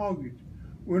خرجتكم سماجد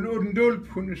ونقول دول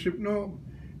بكون سبناهم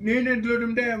نين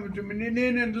ندلهم دائما من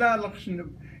نين ندلالق سنب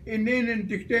نين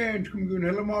ندكتين تكم يقول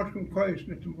هلا ماركم كويس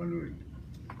نتم قنول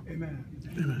Amen.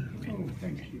 Oh,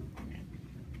 thank you.